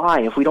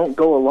comply, if we don't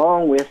go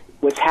along with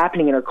what's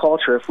happening in our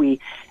culture, if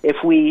we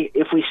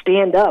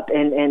stand up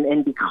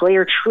and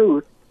declare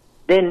truth,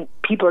 then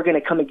people are going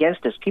to come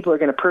against us. People are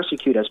going to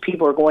persecute us.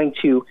 People are going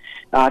to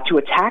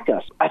attack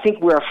us. I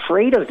think we're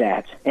afraid of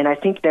that, and I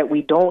think that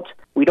we don't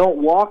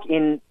walk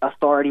in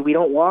authority. We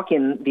don't walk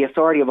in the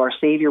authority of our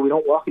Savior. We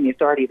don't walk in the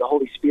authority of the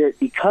Holy Spirit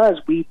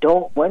because we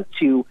don't want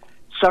to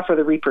suffer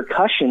the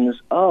repercussions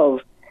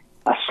of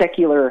a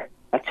secular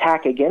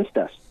attack against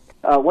us.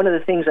 One of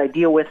the things I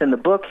deal with in the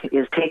book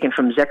is taken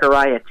from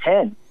Zechariah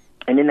 10.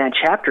 And in that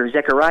chapter,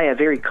 Zechariah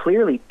very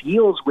clearly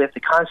deals with the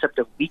concept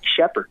of weak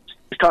shepherds.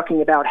 He's talking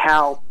about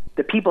how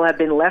the people have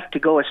been left to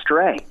go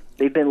astray.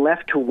 They've been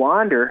left to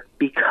wander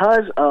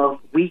because of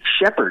weak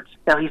shepherds.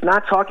 Now, he's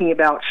not talking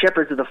about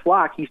shepherds of the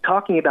flock. He's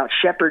talking about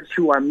shepherds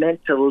who are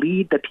meant to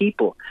lead the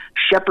people,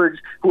 shepherds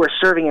who are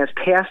serving as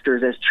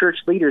pastors, as church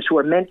leaders, who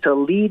are meant to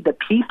lead the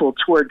people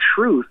toward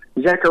truth.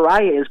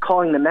 Zechariah is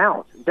calling them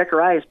out.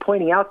 Zechariah is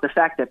pointing out the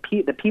fact that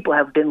the people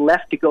have been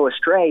left to go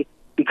astray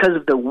because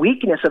of the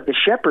weakness of the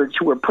shepherds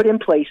who were put in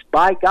place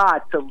by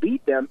God to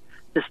lead them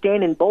to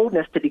stand in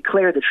boldness to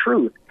declare the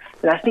truth.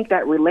 And I think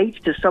that relates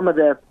to some of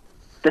the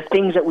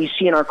things that we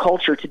see in our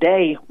culture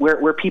today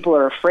where people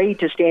are afraid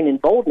to stand in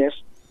boldness.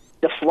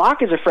 The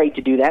flock is afraid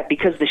to do that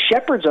because the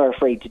shepherds are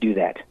afraid to do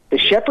that. The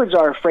shepherds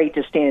are afraid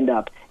to stand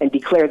up and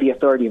declare the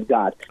authority of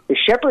God. The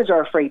shepherds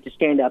are afraid to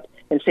stand up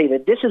and say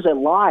that this is a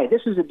lie,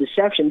 this is a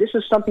deception, this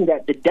is something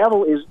that the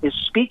devil is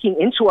speaking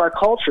into our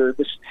culture.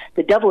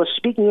 The devil is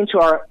speaking into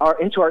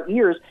our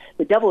ears.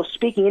 The devil is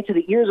speaking into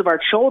the ears of our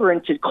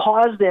children to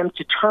cause them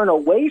to turn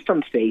away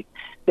from faith.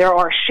 There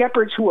are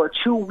shepherds who are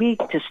too weak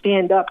to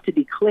stand up to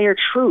declare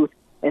truth,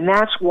 and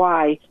that's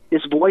why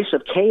this voice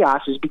of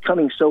chaos is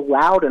becoming so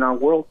loud in our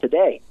world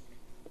today.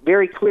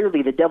 Very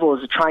clearly, the devil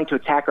is trying to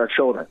attack our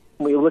children.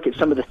 We look at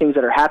some of the things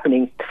that are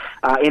happening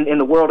in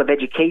the world of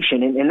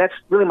education, and that's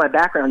really my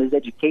background is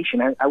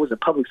education. I was a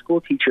public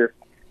school teacher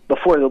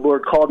before the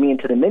Lord called me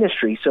into the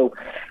ministry, so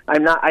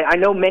I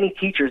know many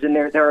teachers, and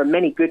there are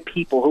many good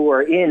people who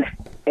are in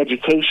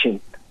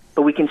education,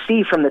 but we can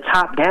see from the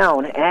top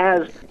down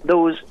as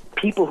those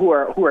people who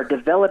are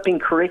developing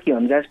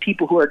curriculums, as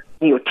people who are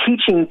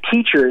teaching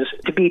teachers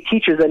to be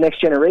teachers of the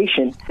next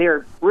generation,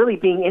 they're really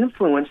being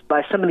influenced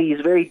by some of these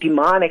very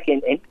demonic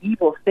and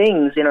evil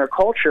things in our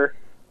culture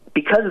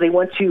because they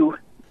want to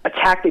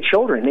attack the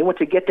children. They want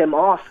to get them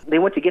off. They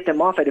want to get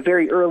them off at a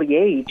very early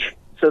age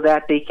so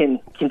that they can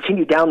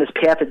continue down this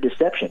path of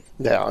deception.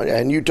 Yeah,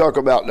 and you talk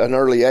about an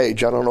early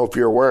age. I don't know if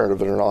you're aware of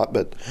it or not,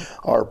 but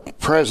our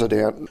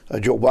president,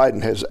 Joe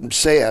Biden, has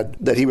said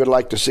that he would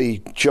like to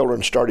see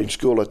children starting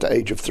school at the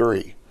age of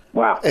 3.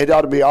 Wow. It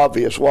ought to be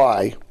obvious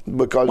why,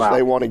 because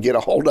they want to get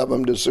a hold of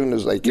them as soon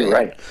as they can. You're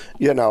right.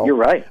 You're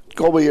right.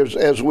 Colby,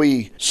 as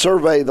we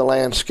survey the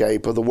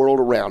landscape of the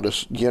world around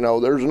us,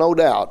 there's no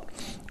doubt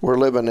we're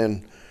living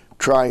in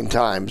trying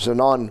times.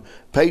 And on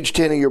page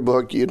 10 of your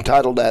book, you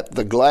entitled that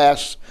The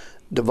Glass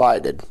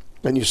Divided.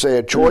 And you say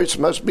a choice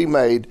must be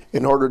made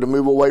in order to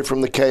move away from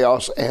the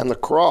chaos and the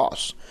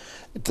cross.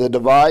 The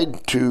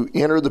divide to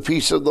enter the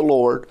peace of the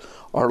Lord,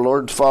 our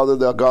Lord Father,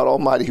 the God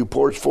Almighty, who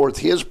pours forth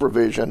his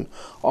provision,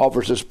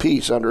 offers us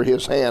peace under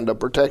his hand of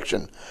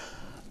protection.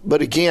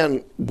 But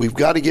again, we've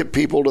got to get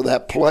people to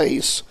that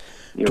place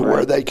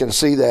where they can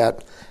see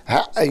that.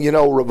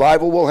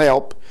 Revival will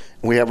help.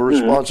 We have a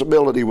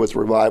responsibility with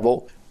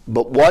revival.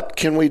 But what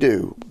can we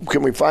do?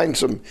 Can we find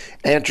some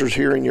answers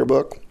here in your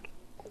book?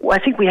 Well,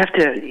 I think we have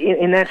to,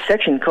 in that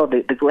section called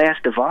the Glass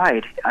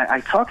Divide, I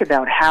talk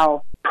about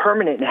how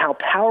permanent and how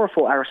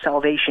powerful our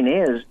salvation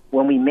is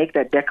when we make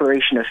that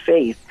declaration of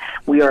faith.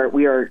 We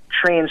are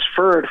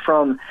transferred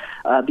from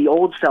the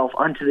old self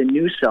unto the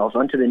new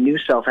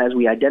self as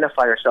we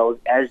identify ourselves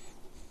as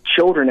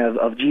children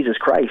of Jesus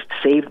Christ,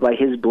 saved by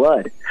his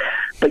blood.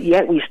 But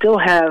yet we still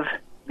have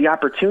the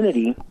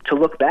opportunity to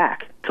look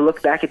back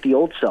at the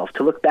old self,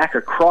 to look back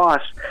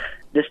across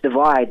this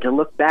divide, to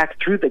look back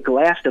through the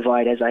glass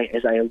divide, as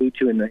I allude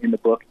to in the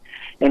book,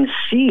 and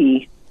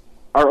see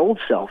our old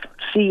self,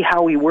 see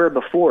how we were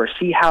before,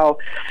 see how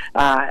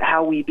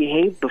we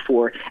behaved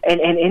before, and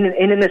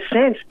in a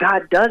sense,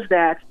 God does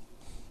that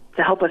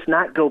to help us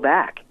not go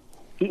back.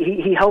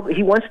 He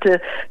wants to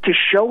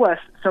show us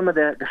some of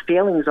the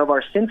failings of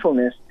our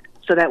sinfulness,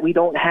 so that we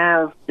don't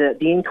have the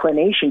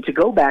inclination to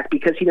go back,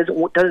 because he doesn't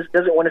want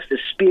us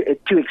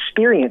to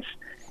experience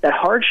that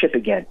hardship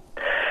again.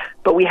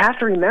 But we have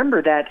to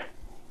remember that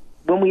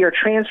when we are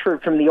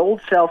transferred from the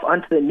old self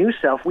unto the new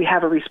self, we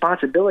have a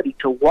responsibility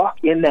to walk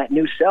in that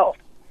new self.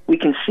 We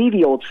can see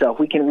the old self.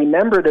 We can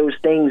remember those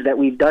things that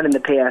we've done in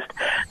the past,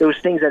 those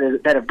things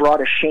that have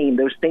brought us shame,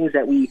 those things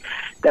that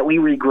we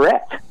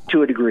regret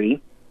to a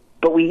degree.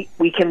 But we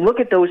can look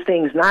at those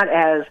things not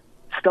as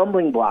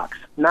stumbling blocks,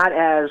 not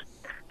as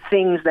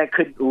things that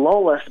could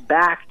lull us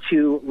back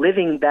to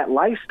living that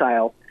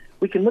lifestyle.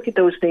 We can look at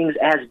those things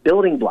as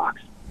building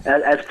blocks,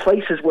 as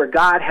places where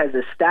God has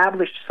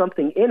established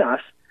something in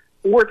us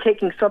or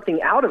taking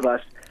something out of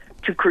us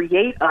to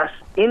create us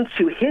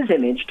into his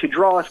image, to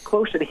draw us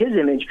closer to his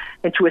image,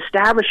 and to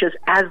establish us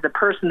as the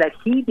person that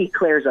he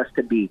declares us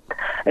to be.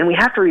 And we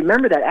have to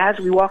remember that as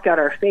we walk out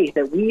our faith,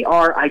 that we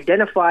are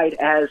identified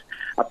as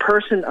a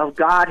person of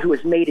God who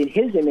is made in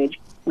his image.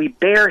 We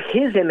bear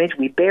his image,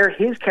 we bear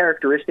his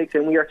characteristics,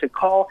 and we are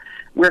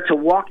to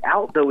walk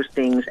out those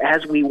things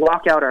as we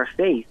walk out our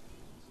faith.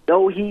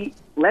 Though he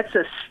lets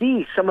us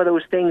see some of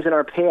those things in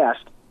our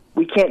past,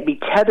 we can't be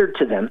tethered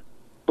to them,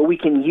 but we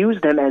can use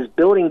them as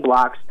building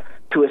blocks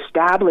to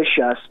establish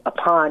us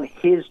upon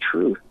his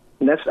truth.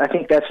 And I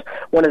think that's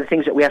one of the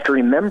things that we have to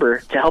remember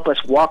to help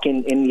us walk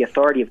in the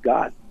authority of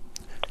God.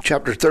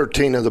 Chapter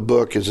 13 of the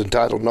book is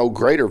entitled No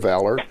Greater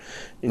Valor,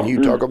 and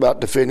you talk about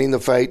defending the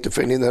faith,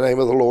 defending the name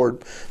of the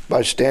Lord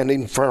by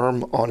standing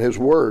firm on his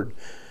word.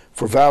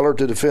 For valor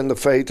to defend the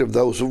faith of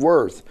those of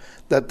worth.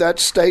 That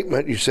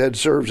statement, you said,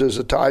 serves as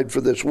a tide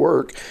for this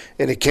work,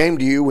 and it came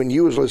to you when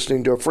you was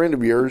listening to a friend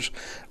of yours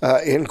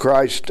in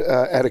Christ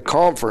at a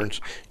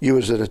conference you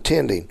was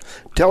attending.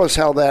 Tell us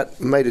how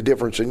that made a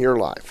difference in your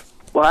life.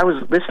 Well, I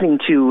was listening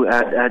to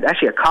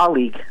actually a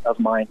colleague of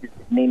mine. His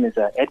name is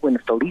Edwin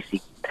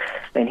Felici,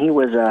 and he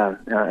was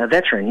a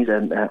veteran. He's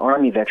an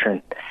Army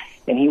veteran,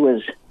 and he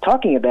was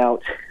talking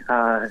about,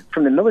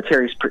 from the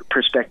military's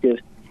perspective,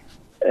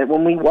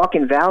 when we walk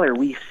in valor,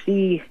 we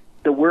see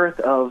the worth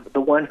of the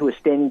one who is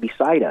standing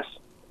beside us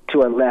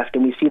to our left,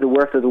 and we see the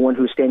worth of the one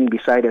who is standing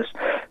beside us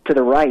to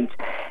the right.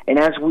 And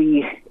as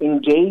we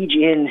engage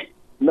in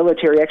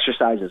military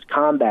exercises,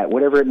 combat,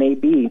 whatever it may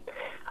be,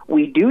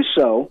 we do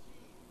so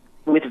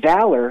with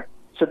valor,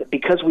 so that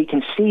because we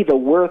can see the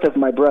worth of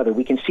my brother,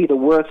 we can see the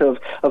worth of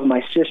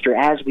my sister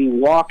as we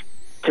walk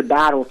to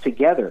battle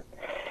together.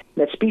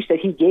 That speech that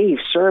he gave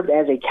served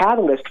as a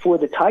catalyst for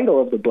the title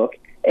of the book,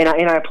 and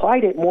I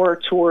applied it more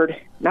toward,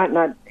 not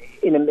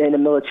in a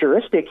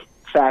militaristic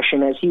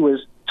fashion as he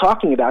was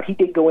talking about. He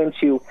did go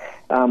into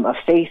a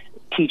faith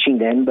teaching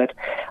then, but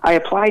I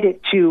applied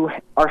it to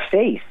our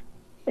faith.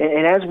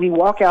 And as we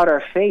walk out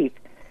our faith,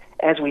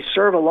 as we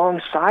serve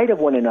alongside of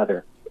one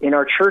another in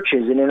our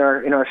churches and in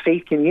our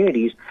faith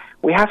communities,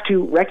 we have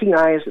to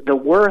recognize the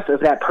worth of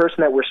that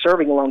person that we're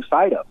serving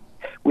alongside of.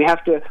 We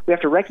have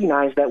to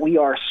recognize that we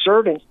are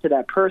servants to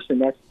that person,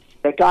 that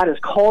God has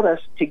called us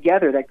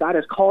together, that God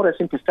has called us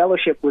into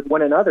fellowship with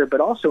one another,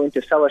 but also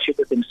into fellowship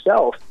with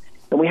himself.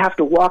 And we have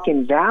to walk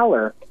in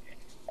valor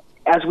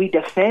as we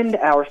defend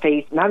our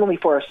faith, not only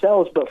for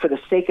ourselves, but for the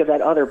sake of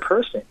that other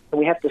person. And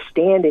we have to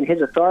stand in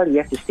his authority, we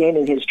have to stand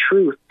in his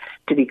truth,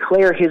 to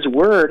declare his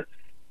word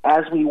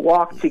as we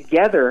walk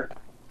together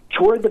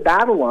toward the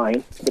battle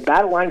line. The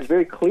battle line is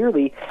very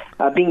clearly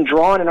being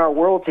drawn in our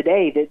world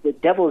today. The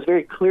devil is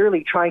very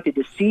clearly trying to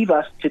deceive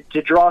us,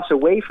 to draw us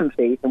away from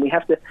faith, and we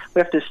have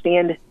to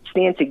stand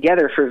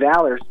together for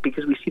valor,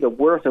 because we see the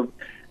worth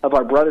of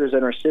our brothers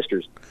and our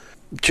sisters.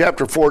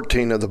 Chapter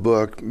 14 of the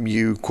book,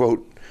 you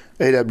quote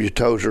A.W.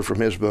 Tozer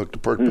from his book, The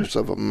Purpose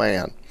of a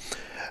Man.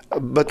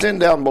 But then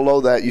down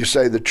below that, you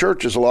say, the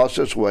church has lost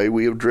its way.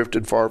 We have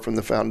drifted far from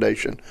the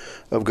foundation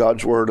of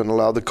God's word and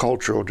allowed the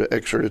culture to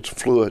exert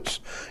its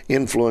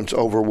influence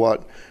over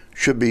what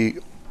should be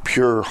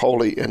pure,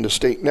 holy, and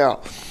distinct.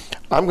 Now,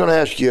 I'm going to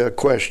ask you a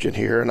question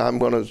here, and I'm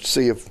going to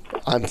see if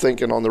I'm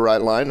thinking on the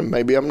right line, and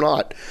maybe I'm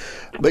not.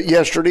 But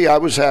yesterday, I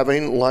was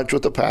having lunch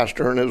with the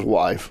pastor and his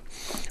wife.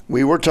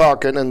 We were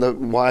talking, and the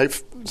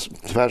wife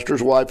the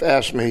pastor's wife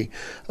asked me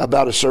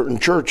about a certain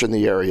church in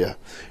the area.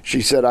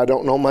 She said, I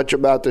don't know much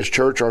about this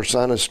church. Our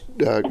son has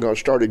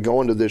started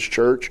going to this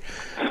church,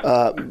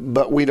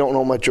 but we don't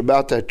know much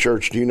about that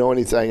church. Do you know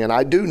anything? And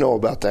I do know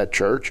about that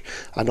church.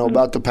 I know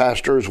about the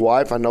pastor, his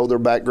wife. I know their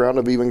background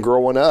of even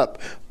growing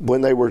up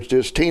when they were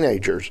just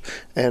teenagers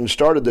and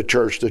started the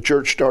church. The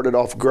church started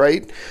off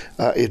great.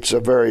 It's a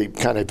very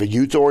kind of a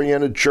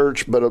youth-oriented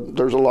church, but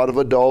there's a lot of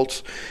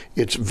adults.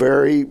 It's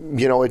very,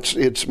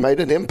 it's made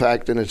an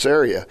impact in its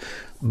area.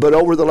 But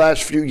over the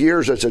last few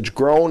years, as it's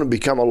grown and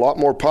become a lot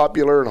more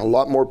popular and a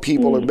lot more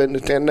people have been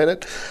attending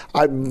it,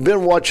 I've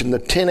been watching the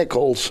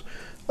tentacles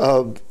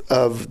of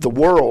the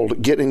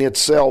world getting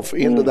itself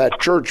into that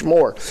church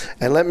more.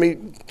 And let me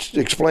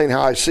explain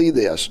how I see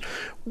this.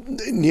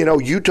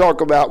 You talk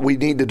about we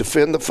need to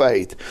defend the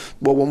faith.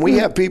 Well, when we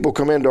have people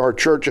come into our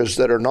churches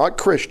that are not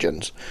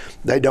Christians,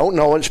 they don't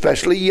know,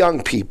 especially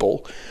young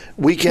people,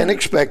 we can't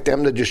expect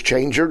them to just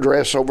change their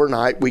dress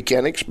overnight. We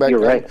can't expect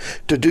them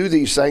to do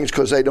these things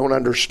because they don't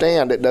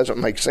understand. It doesn't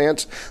make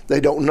sense. They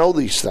don't know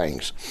these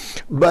things.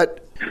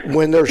 But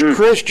when there's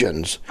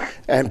Christians,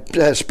 and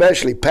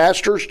especially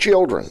pastors'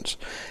 children,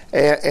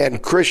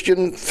 and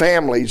Christian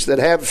families that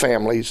have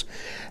families,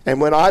 and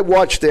when I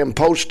watch them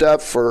post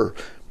up for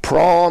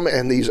prom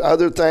and these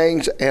other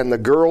things, and the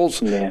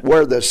girls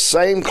wear the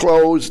same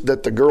clothes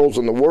that the girls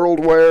in the world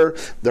wear.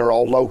 They're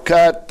all low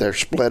cut. They're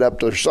split up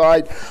to their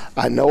side.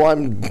 I know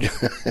I'm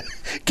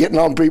getting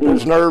on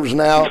people's nerves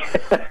now.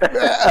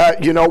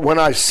 When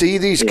I see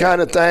these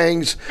kind of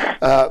things,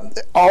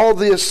 all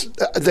this,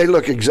 they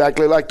look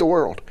exactly like the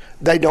world.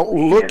 They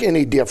don't look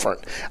any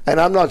different.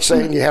 And I'm not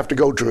saying you have to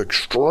go to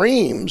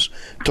extremes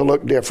to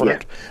look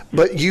different,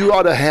 but you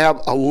ought to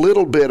have a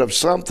little bit of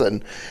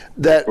something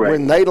that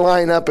when they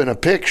line up in a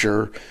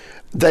picture,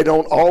 they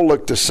don't all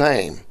look the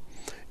same.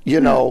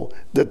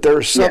 That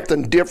there's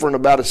something different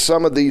about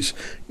some of these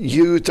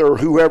youth or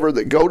whoever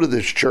that go to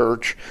this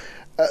church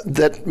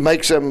that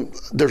makes them,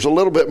 there's a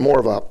little bit more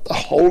of a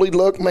holy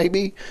look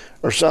maybe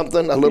or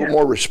something, a little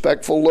more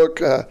respectful look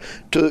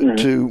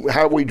to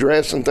how we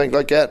dress and things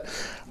like that.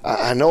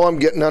 I know I'm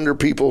getting under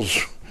people's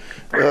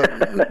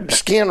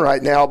skin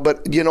right now,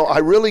 but, I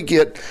really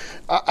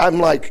I'm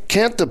like,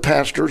 can't the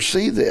pastor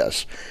see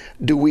this?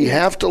 Do we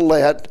have to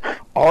let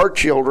our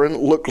children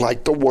look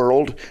like the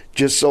world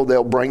just so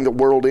they'll bring the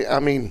world in? I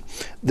mean,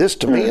 this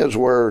to me is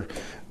where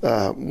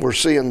we're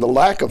seeing the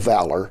lack of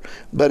valor.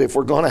 But if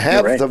we're going to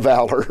have the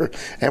valor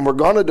and we're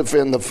going to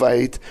defend the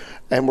faith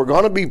and we're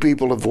going to be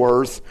people of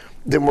worth,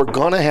 then we're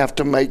going to have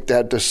to make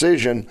that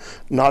decision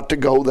not to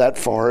go that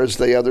far as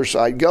the other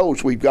side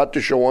goes. We've got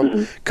to show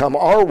them, come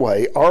our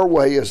way. Our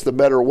way is the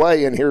better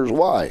way, and here's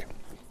why.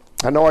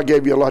 I know I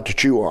gave you a lot to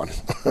chew on.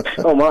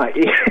 Oh, my.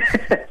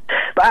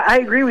 But I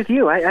agree with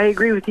you. I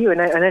agree with you,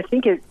 and I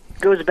think it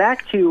goes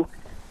back to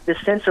the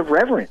sense of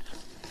reverence.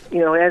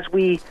 As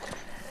we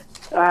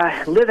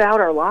live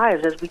out our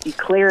lives, as we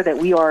declare that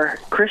we are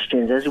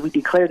Christians, as we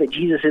declare that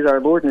Jesus is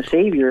our Lord and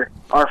Savior,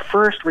 our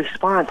first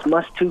response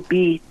must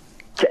be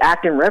to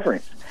act in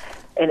reverence.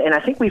 And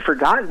I think we've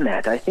forgotten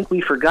that. I think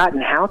we've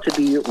forgotten how to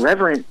be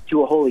reverent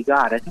to a holy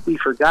God. I think we've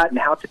forgotten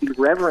how to be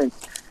reverent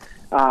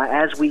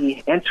as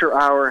we enter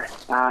our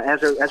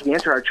as we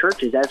enter our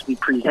churches, as we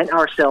present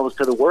ourselves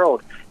to the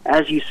world.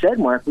 As you said,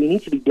 Mark, we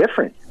need to be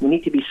different. We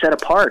need to be set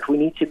apart. We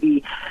need to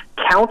be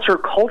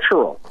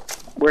countercultural.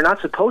 We're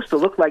not supposed to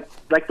look like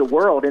the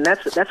world, and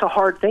that's a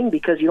hard thing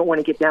because you don't want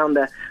to get down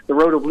the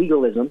road of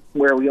legalism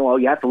where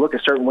you have to look a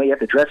certain way, you have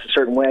to dress a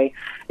certain way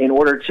in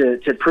order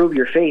to prove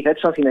your faith.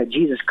 That's something that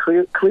Jesus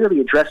clearly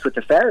addressed with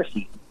the Pharisees.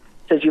 He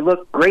says you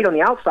look great on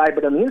the outside,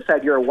 but on the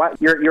inside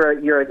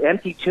you're an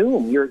empty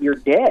tomb. You're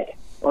dead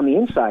on the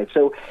inside.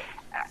 So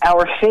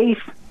our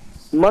faith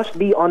must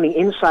be on the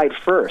inside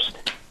first.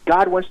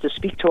 God wants to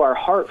speak to our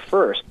heart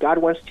first. God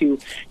wants to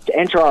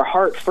enter our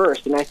heart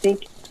first, and I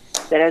think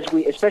that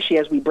especially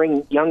as we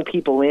bring young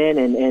people in,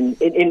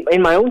 and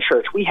in my own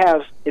church, we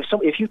have,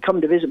 if you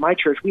come to visit my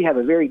church, we have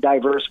a very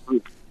diverse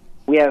group.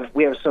 We have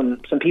some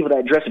people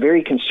that dress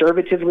very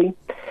conservatively.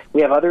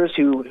 We have others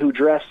who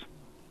dress,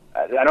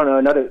 I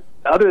don't know,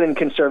 other than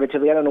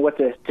conservatively. I don't know what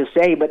to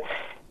say, but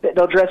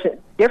they'll dress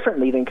it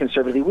differently than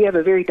conservatively. We have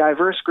a very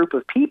diverse group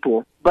of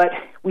people, but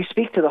we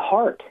speak to the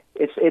heart.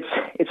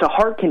 It's a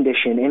heart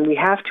condition, and we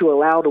have to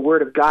allow the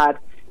Word of God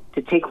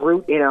to take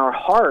root in our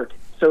heart,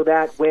 so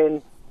that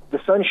when the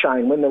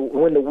sunshine, when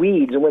the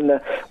weeds, when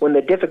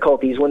the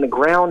difficulties, when the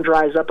ground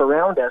dries up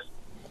around us,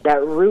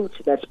 that root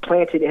that's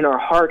planted in our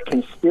heart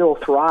can still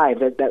thrive.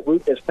 That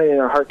root that's planted in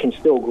our heart can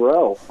still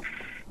grow.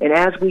 And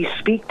as we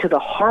speak to the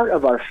heart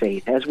of our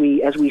faith, as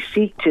we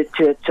seek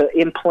to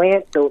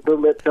implant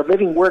the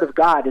living Word of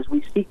God, as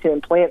we seek to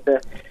implant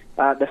the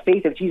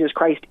faith of Jesus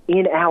Christ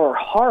in our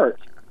heart,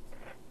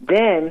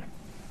 then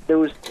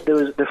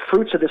the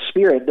fruits of the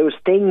Spirit, those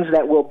things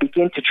that will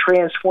begin to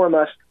transform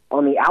us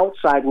on the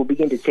outside, will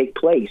begin to take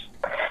place.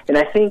 And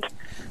I think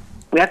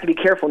we have to be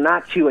careful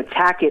not to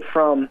attack it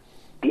from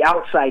the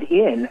outside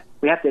in.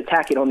 We have to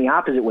attack it on the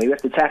opposite way. We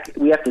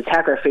have to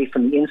attack our faith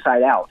from the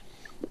inside out.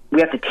 we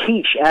have to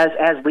teach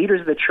as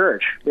leaders of the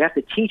church. We have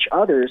to teach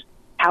others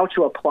how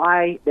to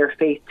apply their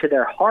faith to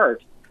their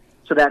heart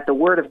so that the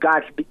Word of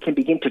God can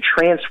begin to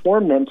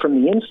transform them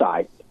from the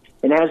inside.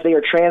 And as they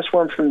are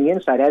transformed from the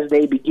inside, as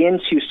they begin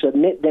to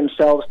submit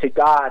themselves to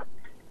God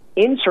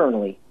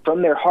internally,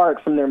 from their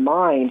heart, from their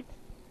mind,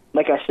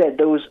 like I said,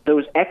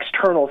 those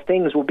external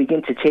things will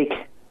begin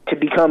to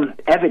become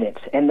evident,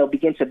 and they'll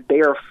begin to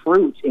bear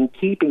fruit in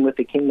keeping with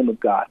the kingdom of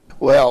God.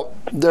 Well,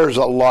 there's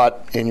a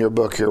lot in your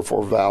book here,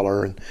 For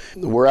Valor, and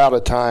we're out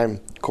of time,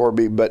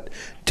 Corby, but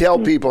tell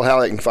people how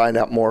they can find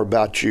out more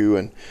about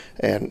you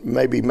and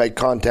maybe make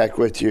contact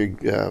with you,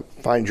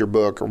 find your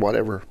book or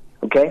whatever.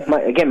 Okay.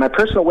 My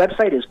personal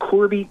website is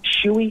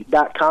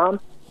CorbyShuey.com,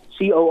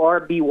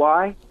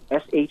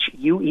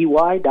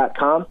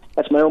 CorbyShuey.com.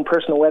 That's my own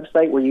personal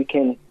website where you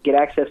can get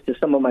access to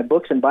some of my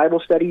books and Bible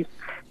studies,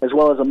 as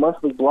well as a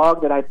monthly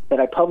blog that I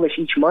publish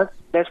each month.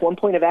 That's one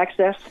point of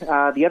access.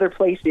 The other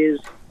place is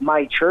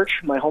my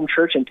church, my home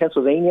church in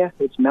Pennsylvania.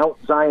 It's Mount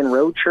Zion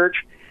Road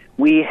Church.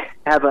 We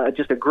have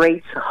just a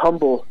great,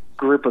 humble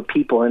group of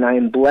people, and I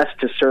am blessed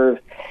to serve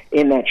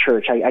in that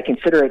church. I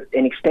consider it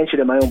an extension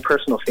of my own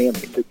personal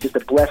family. It's just a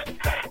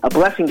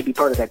blessing to be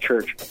part of that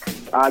church.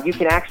 You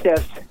can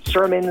access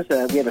sermons.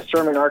 We have a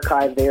sermon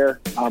archive there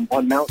on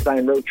Mount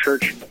Zion Road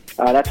Church.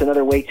 That's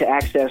another way to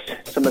access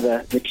some of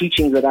the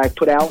teachings that I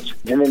put out.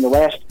 And then the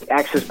last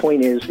access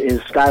point is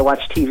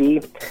Skywatch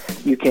TV.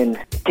 You can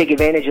take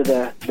advantage of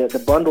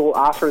the bundle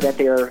offer that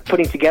they are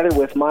putting together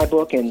with my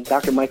book and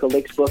Dr. Michael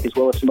Lake's book, as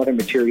well as some other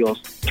materials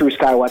through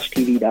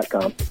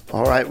skywatchtv.com.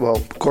 All right. Well,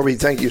 Corby,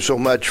 thank you so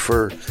much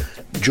for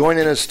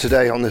joining us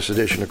today on this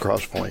edition of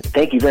Crosspoint.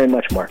 Thank you very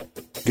much, Mark.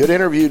 Good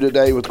interview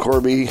today with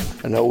Corby.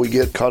 I know we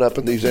get caught up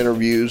in these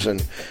interviews,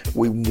 and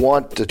we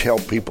want to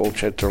help people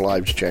get their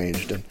lives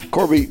changed. And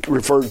Corby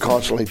referred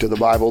constantly to the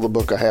Bible, the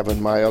book I have in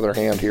my other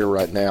hand here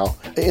right now.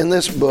 In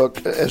this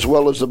book, as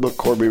well as the book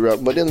Corby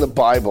wrote, but in the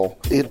Bible,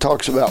 it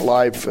talks about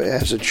life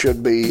as it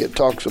should be. It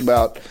talks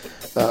about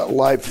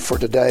life for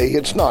today.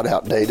 It's not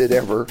outdated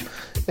ever.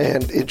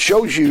 And it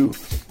shows you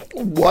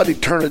what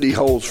eternity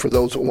holds for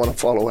those that want to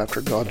follow after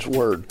God's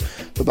Word.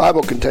 The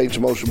Bible contains the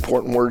most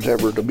important words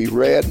ever to be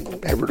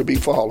read, ever to be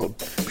followed.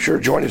 Be sure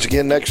to join us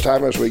again next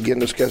time as we again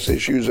discuss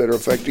issues that are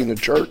affecting the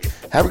church.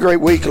 Have a great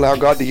week. Allow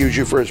God to use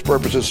you for His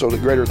purposes so that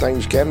greater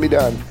things can be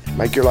done.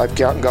 Make your life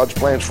count in God's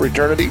plans for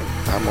eternity.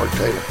 I'm Mark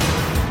Taylor.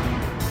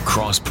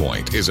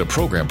 Crosspoint is a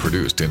program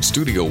produced in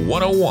Studio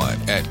 101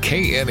 at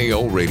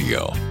KNEO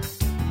Radio.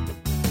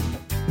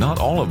 Not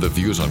all of the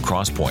views on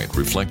Crosspoint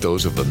reflect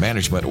those of the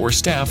management or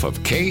staff of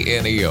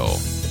KNEO.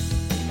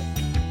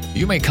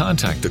 You may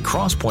contact the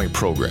Crosspoint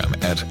program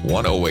at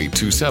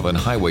 10827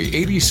 Highway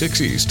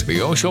 86 East,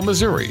 Neosho,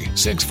 Missouri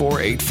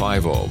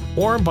 64850,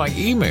 or by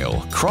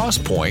email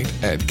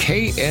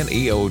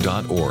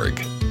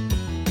crosspoint@kneo.org.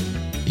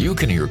 You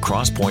can hear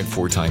Crosspoint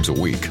 4 times a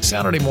week: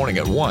 Saturday morning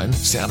at 1,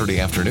 Saturday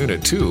afternoon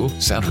at 2,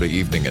 Saturday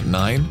evening at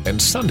 9, and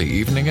Sunday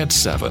evening at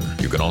 7.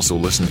 You can also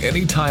listen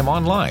anytime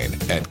online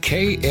at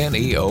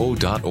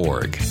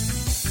kneo.org.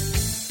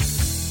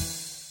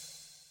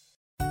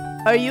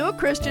 Are you a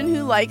Christian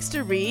who likes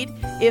to read?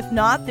 If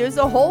not, there's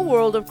a whole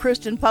world of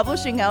Christian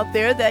publishing out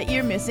there that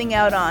you're missing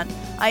out on.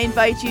 I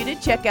invite you to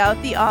check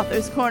out the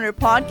Author's Corner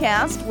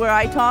podcast, where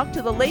I talk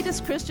to the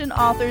latest Christian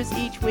authors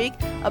each week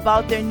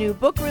about their new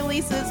book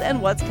releases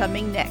and what's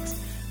coming next.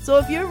 So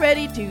if you're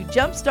ready to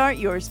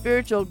jumpstart your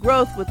spiritual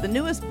growth with the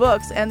newest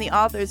books and the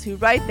authors who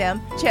write them,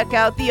 check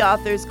out the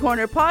Author's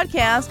Corner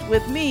podcast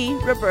with me,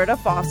 Roberta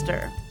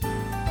Foster.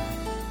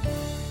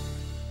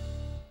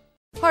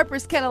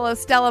 Harper's Kennel of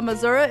Stella,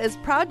 Missouri is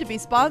proud to be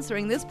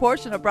sponsoring this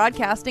portion of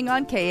broadcasting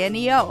on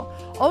KNEO.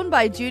 Owned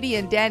by Judy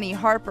and Danny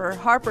Harper,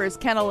 Harper's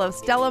Kennel of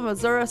Stella,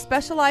 Missouri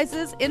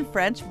specializes in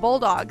French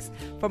Bulldogs.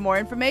 For more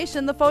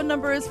information, the phone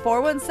number is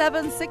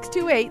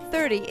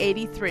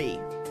 417-628-3083.